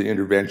because of the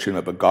intervention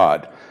of a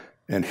god.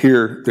 And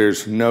here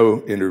there's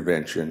no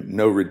intervention,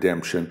 no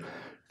redemption.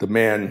 The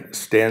man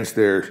stands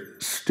there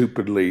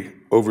stupidly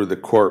over the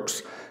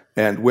corpse,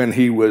 and when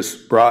he was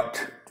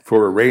brought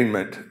for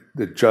arraignment,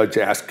 the judge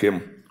asked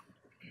him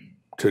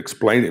to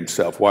explain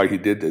himself why he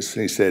did this,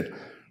 and he said,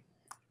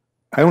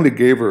 "I only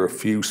gave her a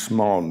few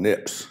small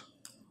nips."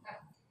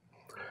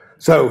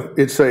 So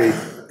it's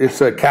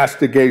a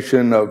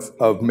castigation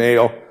of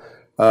male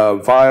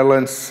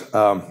violence,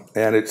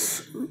 and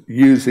it's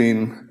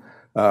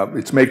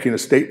making a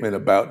statement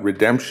about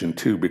redemption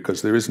too,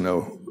 because there is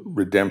no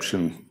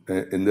redemption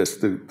in this.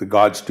 The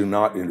gods do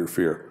not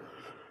interfere.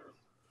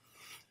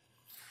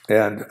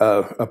 And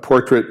a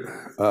portrait,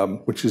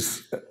 which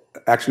is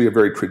actually a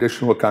very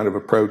traditional kind of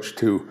approach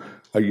to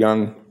a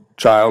young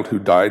child who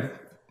died,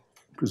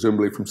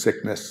 presumably from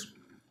sickness.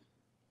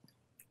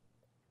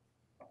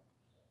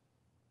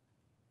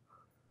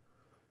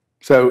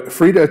 So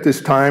Frida at this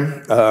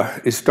time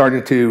is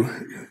starting to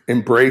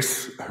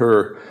embrace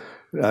her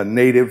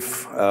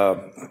native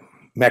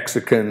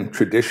Mexican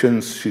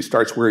traditions. She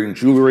starts wearing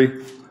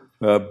jewelry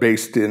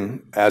based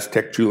in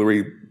Aztec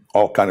jewelry,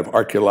 all kind of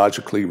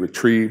archaeologically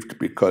retrieved,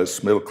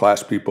 because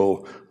middle-class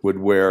people would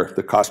wear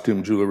the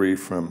costume jewelry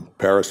from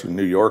Paris and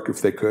New York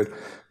if they could,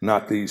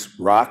 not these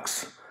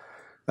rocks.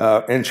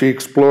 And she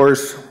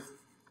explores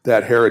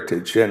that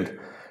heritage. And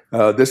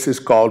this is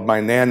called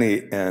My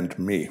Nanny and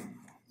Me,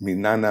 Mi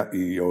Nana y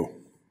Yo.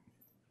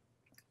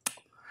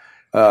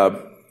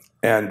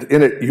 And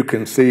in it, you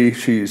can see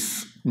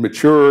she's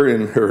mature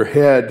in her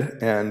head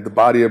and the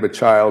body of a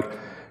child,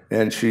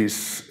 and she's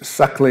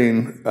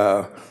suckling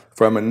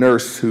from a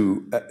nurse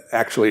who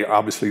actually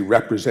obviously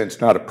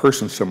represents not a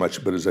person so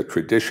much, but as a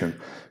tradition.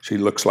 She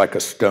looks like a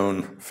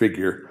stone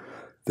figure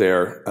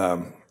there,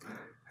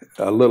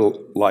 a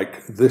little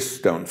like this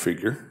stone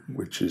figure,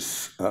 which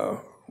is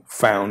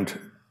found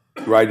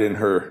right in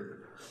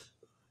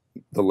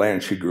the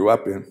land she grew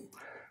up in.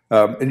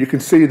 And you can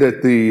see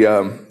that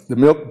the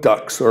milk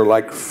ducts are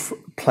like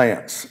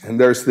plants, and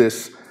there's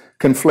this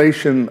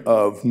conflation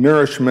of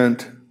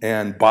nourishment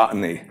and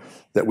botany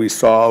that we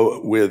saw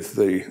with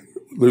the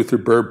Luther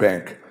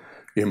Burbank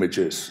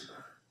images.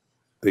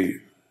 The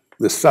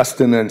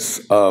sustenance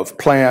of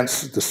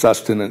plants, the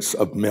sustenance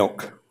of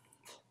milk.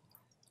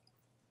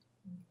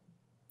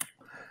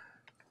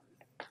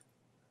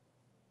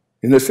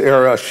 In this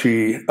era,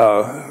 she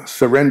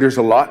surrenders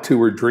a lot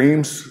to her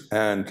dreams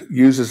and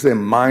uses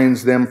them,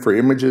 mines them for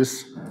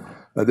images.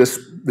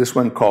 This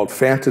one called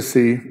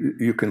Fantasy,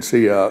 you can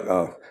see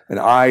an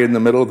eye in the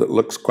middle that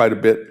looks quite a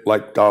bit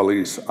like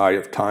Dalí's Eye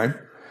of Time.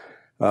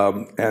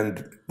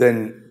 And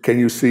then can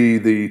you see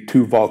the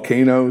two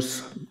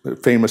volcanoes, the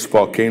famous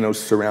volcanoes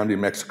surrounding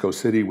Mexico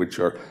City, which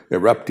are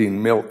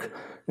erupting milk,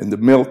 and the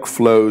milk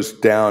flows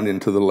down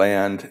into the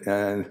land,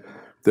 and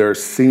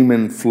there's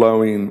semen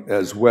flowing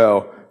as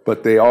well,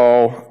 but they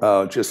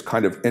all just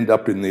kind of end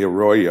up in the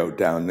arroyo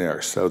down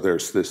there. So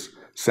there's this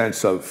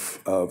sense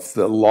of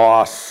the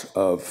loss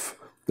of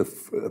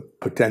the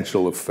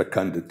potential of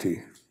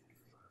fecundity.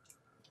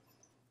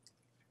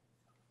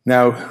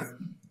 Now,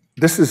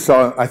 this is,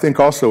 I think,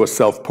 also a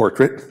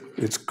self-portrait.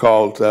 It's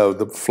called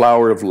The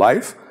Flower of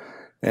Life,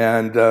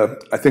 and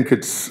I think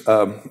it's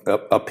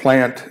a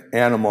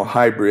plant-animal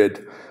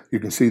hybrid. You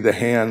can see the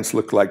hands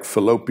look like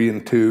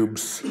fallopian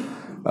tubes.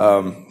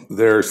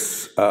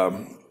 There's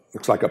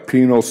looks like a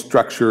penile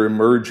structure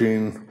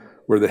emerging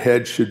where the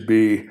head should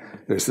be.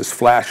 There's this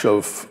flash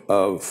of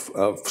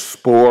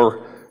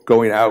spore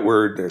going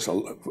outward.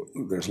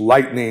 There's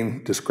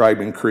lightning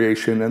describing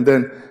creation, and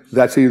then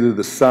that's either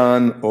the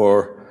sun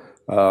or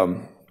the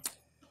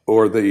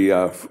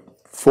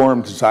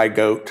formed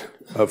zygote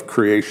of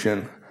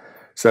creation.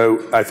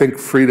 So I think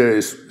Frida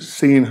is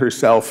seeing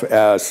herself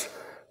as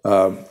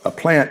a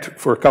plant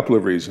for a couple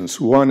of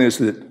reasons. One is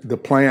that the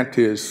plant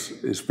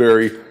is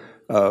very,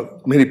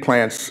 many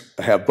plants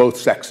have both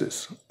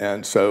sexes,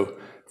 and so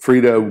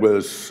Frida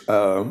was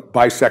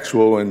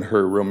bisexual in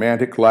her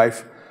romantic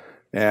life,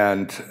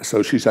 and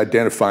so she's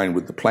identifying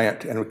with the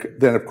plant, and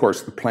then of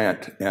course the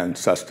plant and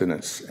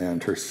sustenance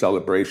and her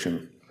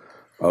celebration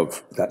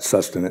of that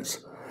sustenance.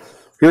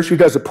 Here she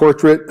does a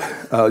portrait,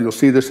 you'll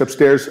see this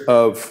upstairs,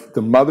 of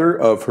the mother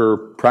of her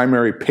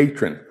primary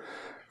patron.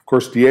 Of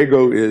course,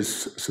 Diego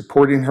is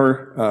supporting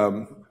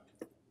her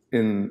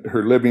in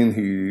her living.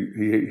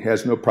 He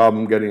has no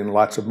problem getting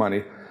lots of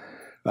money.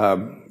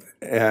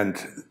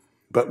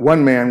 But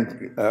one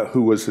man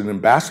who was an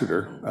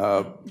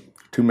ambassador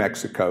to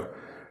Mexico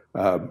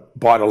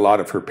bought a lot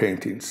of her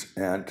paintings,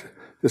 and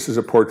this is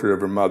a portrait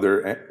of her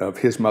mother, of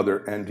his mother,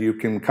 and you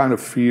can kind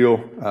of feel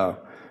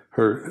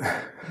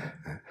her.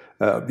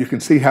 You can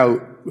see how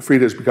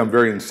Frida has become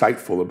very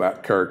insightful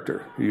about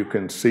character. You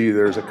can see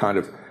there's a kind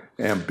of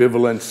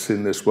ambivalence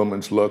in this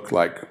woman's look,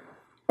 like,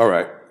 all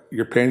right,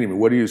 you're painting me,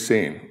 what are you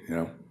seeing? You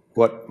know,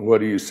 what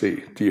do you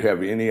see? Do you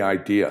have any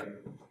idea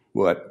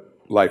what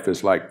life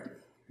is like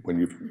when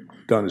you've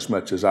done as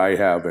much as I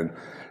have and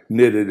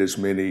knitted as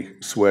many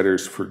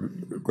sweaters for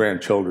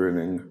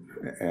grandchildren,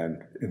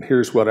 and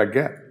here's what I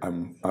get.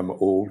 I'm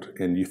old,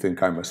 and you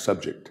think I'm a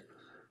subject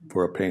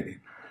for a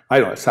painting. I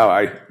don't know,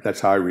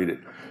 that's how I read it.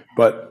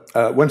 But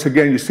once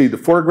again, you see the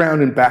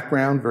foreground and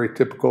background, very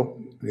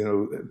typical. You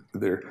know,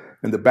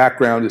 and the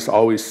background is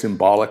always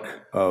symbolic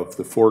of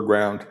the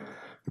foreground.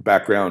 The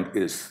background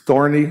is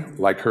thorny,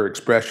 like her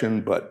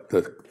expression, but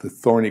the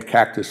thorny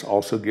cactus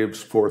also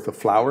gives forth a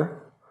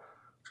flower,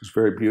 which is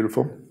very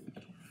beautiful.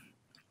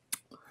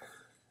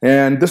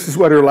 And this is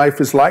what her life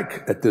is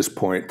like at this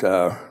point.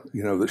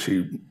 You know, that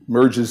she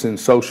merges in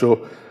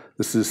social.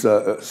 This is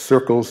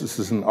circles. This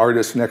is an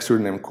artist next to her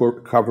named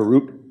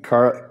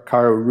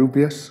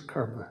Covarrubias.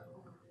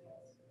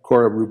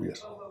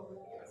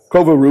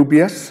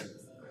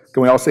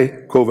 Can we all say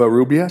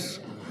Covarrubias?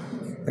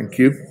 Thank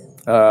you.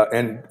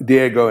 And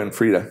Diego and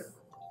Frida.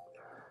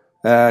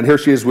 And here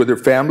she is with her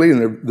family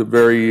in the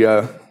very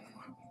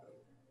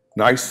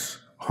nice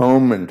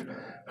home, and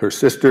her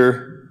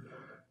sister,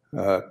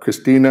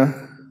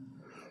 Christina.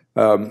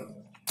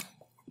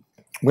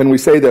 When we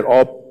say that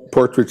all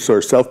portraits are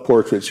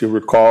self-portraits, you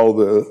recall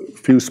the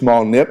few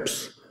small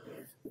nips.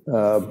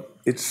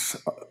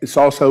 It's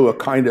also a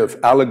kind of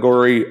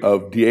allegory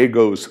of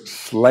Diego's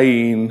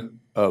slaying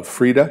of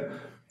Frida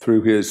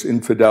through his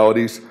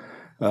infidelities,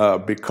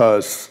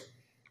 because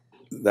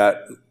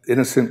that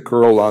innocent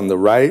girl on the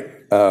right,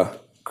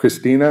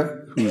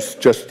 Christina, who's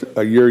just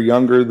a year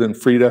younger than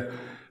Frida,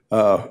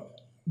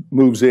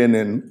 moves in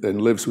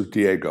and lives with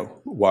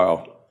Diego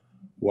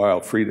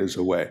while Frida's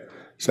away.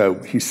 So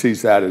he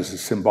sees that as a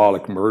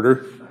symbolic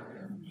murder,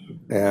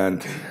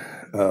 and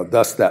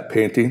thus that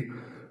painting.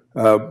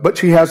 But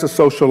she has a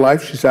social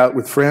life. She's out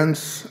with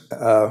friends,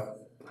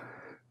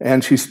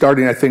 and she's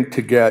starting, I think,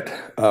 to get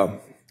a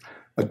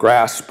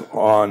grasp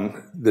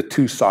on the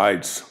two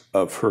sides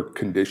of her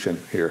condition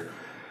here.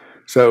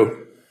 So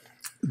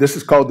this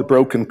is called The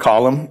Broken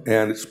Column,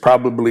 and it's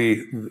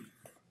probably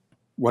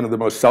one of the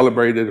most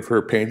celebrated of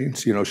her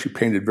paintings. You know, she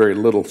painted very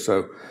little,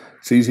 so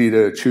it's easy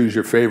to choose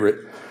your favorite.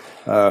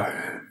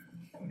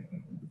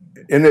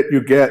 In it,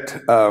 you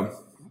get,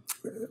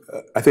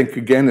 I think,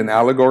 again, an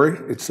allegory.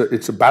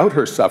 It's about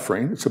her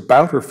suffering. It's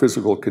about her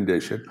physical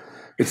condition.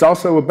 It's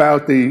also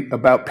about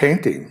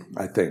painting,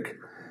 I think.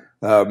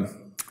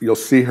 You'll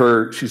see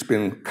her, she's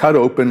been cut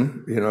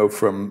open, you know,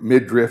 from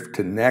midriff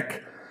to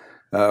neck.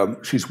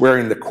 She's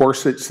wearing the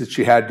corsets that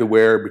she had to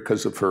wear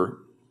because of her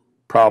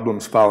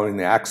problems following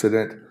the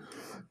accident.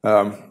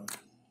 And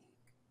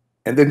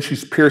then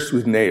she's pierced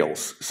with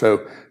nails.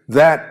 So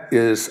that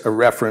is a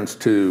reference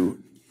to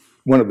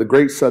one of the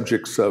great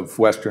subjects of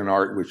Western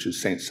art, which is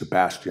Saint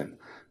Sebastian.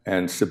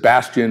 And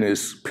Sebastian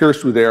is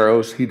pierced with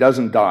arrows. He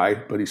doesn't die,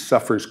 but he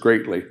suffers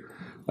greatly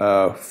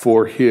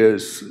for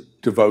his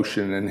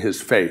devotion and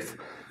his faith.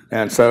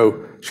 And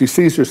so she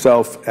sees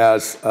herself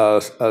as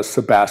a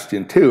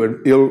Sebastian too. And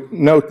you'll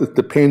note that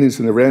the paintings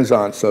in the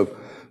Renaissance of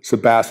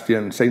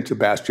Sebastian, Saint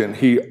Sebastian,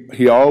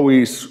 he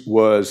always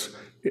was,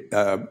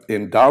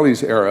 in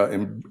Dalí's era,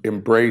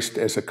 embraced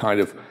as a kind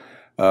of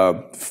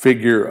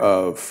figure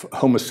of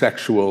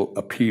homosexual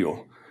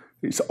appeal.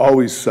 He's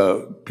always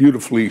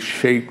beautifully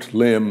shaped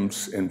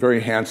limbs and very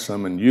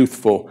handsome and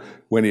youthful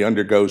when he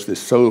undergoes this.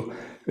 So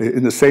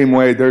in the same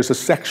way, there's a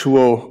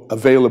sexual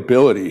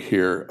availability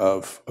here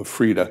of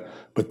Frida,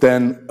 but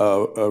then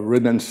a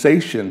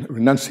renunciation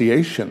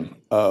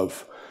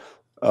of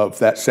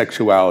that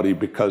sexuality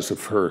because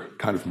of her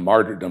kind of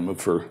martyrdom,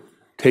 of her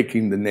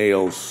taking the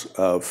nails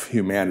of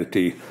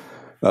humanity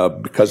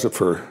because of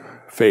her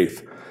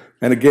faith.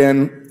 And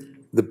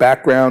again, the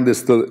background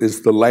is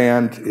the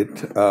land.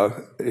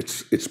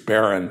 It's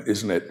barren,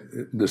 isn't it?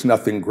 There's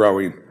nothing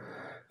growing.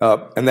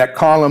 And that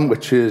column,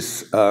 which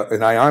is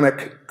an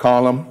Ionic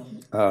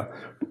column,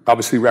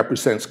 obviously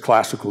represents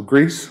classical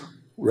Greece,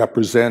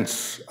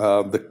 represents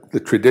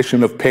the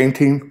tradition of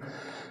painting,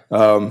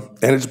 and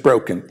it's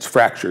broken, it's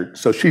fractured.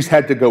 So she's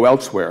had to go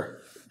elsewhere.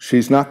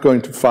 She's not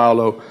going to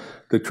follow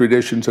the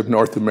traditions of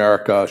North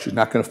America. She's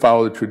not going to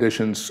follow the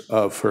traditions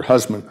of her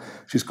husband.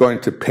 She's going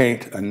to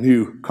paint a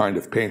new kind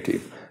of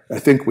painting. I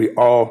think we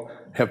all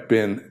have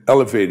been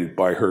elevated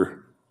by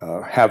her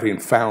having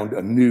found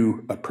a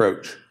new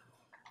approach,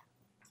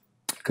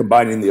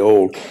 combining the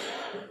old.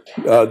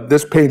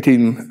 This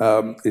painting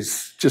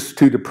is just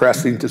too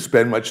depressing to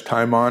spend much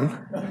time on.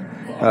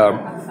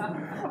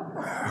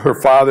 Her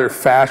father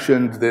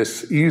fashioned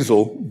this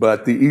easel,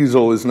 but the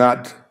easel is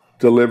not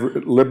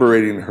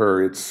liberating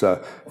her. It's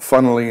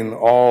funneling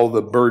all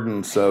the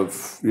burdens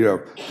of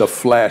the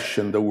flesh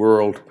and the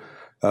world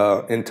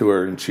into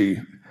her, and she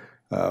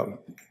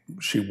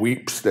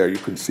weeps there. You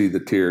can see the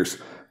tears.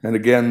 And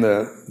again,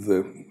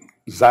 the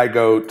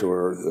zygote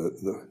or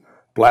the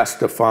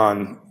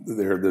blastophon,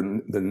 they're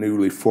the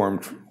newly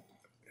formed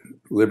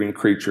living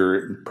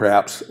creature,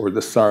 perhaps, or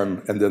the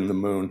sun, and then the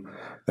moon,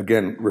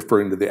 again,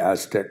 referring to the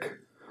Aztec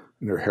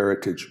and their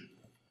heritage.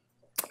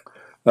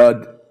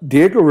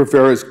 Diego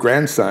Rivera's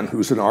grandson,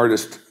 who's an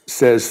artist,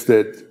 says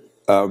that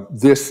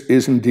this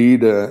is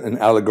indeed an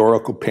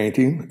allegorical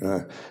painting.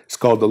 It's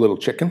called The Little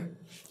Chicken.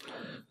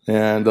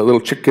 And the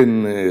little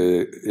chicken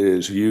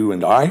is you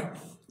and I.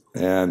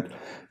 And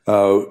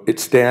it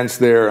stands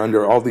there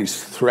under all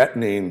these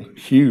threatening,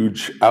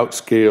 huge,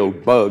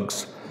 outscaled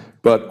bugs,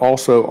 but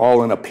also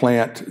all in a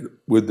plant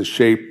with the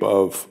shape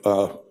of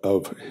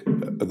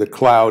the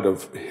cloud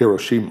of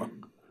Hiroshima.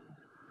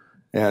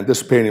 And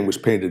this painting was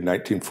painted in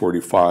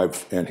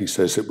 1945, and he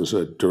says it was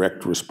a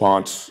direct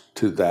response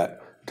to that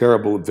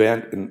terrible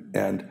event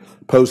and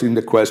posing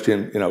the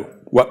question,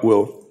 what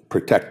will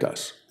protect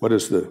us? What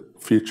is the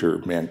future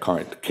of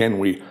mankind? Can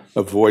we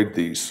avoid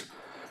these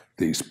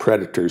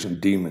predators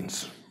and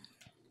demons?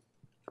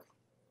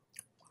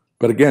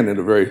 But again, in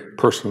a very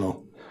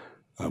personal,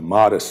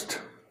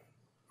 modest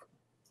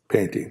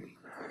painting.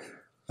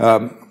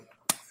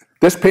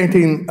 This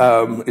painting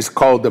is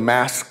called The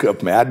Mask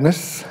of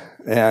Madness,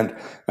 and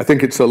I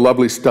think it's a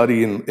lovely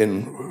study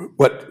in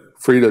what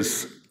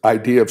Frida's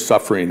idea of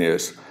suffering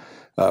is.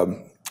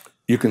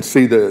 You can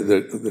see the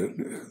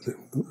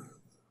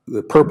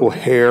purple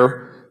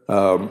hair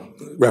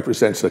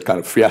represents a kind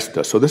of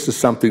fiesta. So this is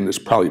something that's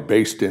probably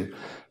based in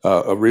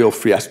a real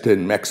fiesta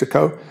in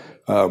Mexico.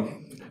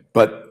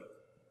 But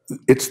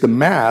it's the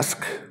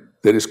mask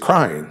that is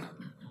crying.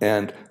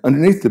 And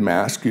underneath the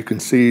mask, you can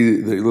see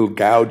the little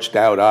gouged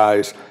out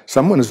eyes.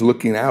 Someone is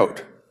looking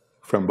out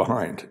from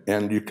behind.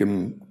 And you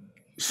can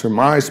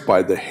surmise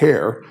by the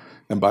hair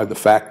and by the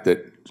fact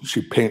that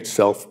she paints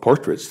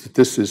self-portraits that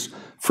this is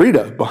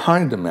Frida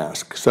behind the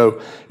mask. So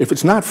if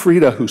it's not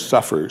Frida who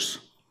suffers,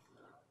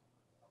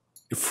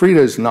 if Frida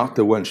is not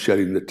the one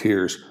shedding the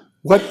tears,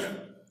 what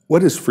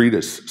is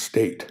Frida's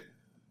state?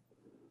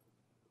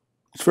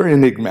 It's very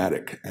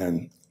enigmatic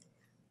and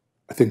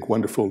I think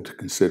wonderful to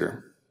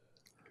consider.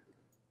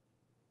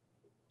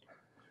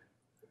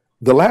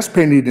 The last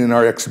painting in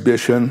our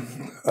exhibition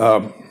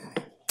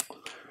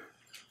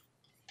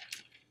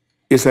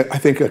is, I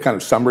think, a kind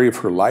of summary of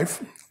her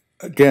life.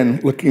 Again,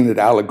 looking at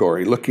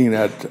allegory, looking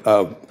at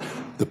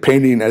the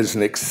painting as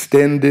an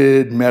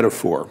extended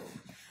metaphor.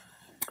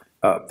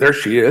 There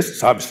she is.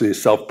 It's obviously a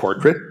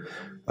self-portrait.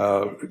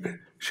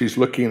 She's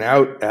looking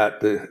out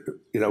at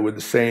with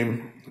the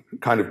same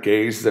kind of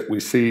gaze that we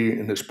see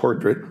in this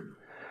portrait.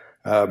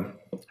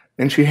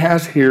 And she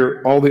has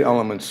here all the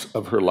elements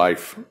of her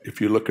life, if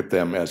you look at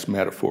them as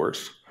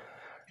metaphors.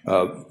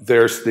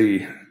 There's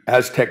the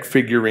Aztec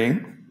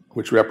figurine,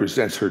 which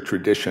represents her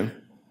tradition,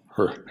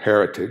 her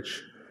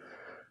heritage.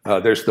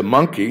 There's the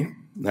monkey.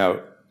 Now,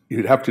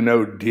 you'd have to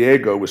know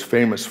Diego was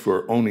famous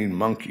for owning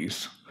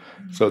monkeys.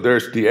 So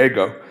there's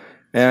Diego.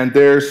 And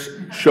there's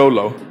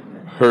Xolo,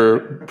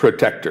 her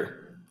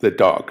protector, the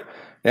dog.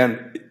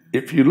 And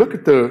if you look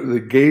at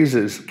the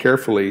gazes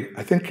carefully,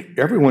 I think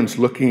everyone's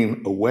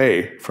looking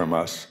away from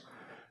us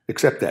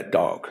except that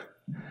dog.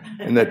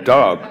 And that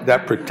dog,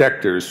 that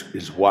protector,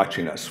 is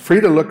watching us.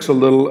 Frida looks a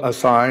little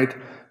aside.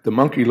 The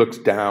monkey looks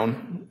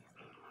down.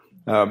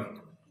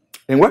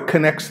 And what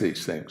connects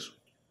these things?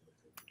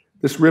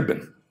 This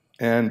ribbon.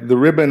 And the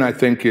ribbon, I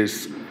think,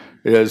 is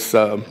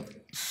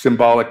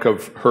symbolic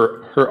of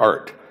her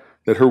art,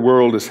 that her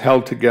world is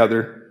held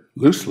together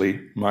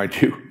loosely,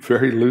 mind you,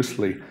 very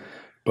loosely,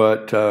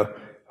 but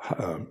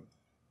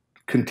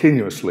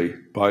continuously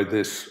by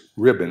this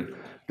ribbon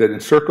that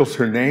encircles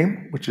her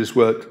name, which is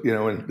what,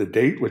 and the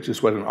date, which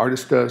is what an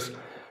artist does,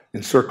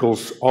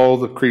 encircles all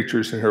the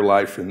creatures in her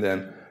life, and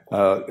then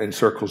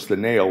encircles the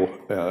nail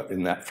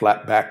in that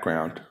flat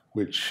background,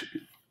 which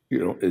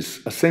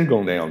is a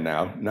single nail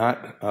now,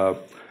 not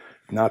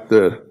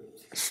the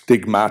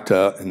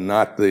stigmata and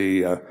not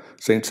the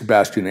St.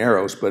 Sebastian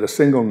arrows, but a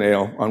single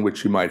nail on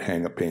which you might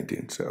hang a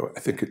painting. So I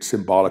think it's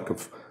symbolic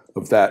of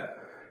that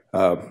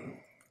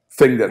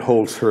thing that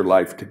holds her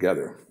life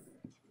together.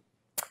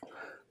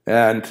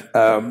 And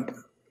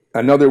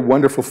another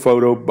wonderful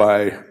photo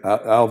by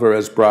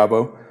Alvarez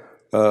Bravo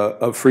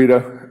of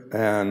Frida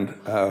and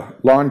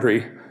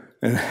laundry.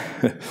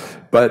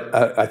 But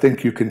I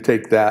think you can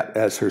take that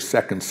as her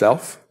second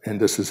self. And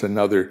this is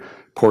another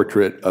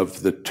portrait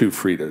of the two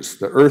Fridas,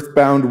 the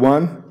earthbound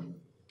one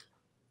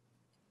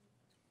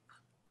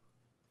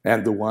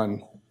and the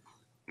one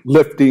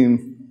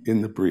lifting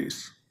in the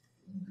breeze.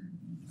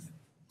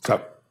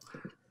 So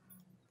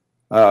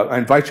I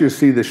invite you to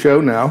see the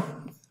show now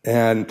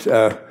and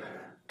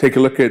take a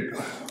look at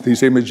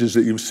these images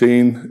that you've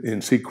seen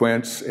in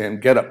sequence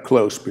and get up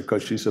close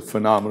because she's a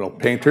phenomenal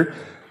painter.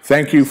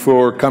 Thank you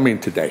for coming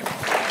today.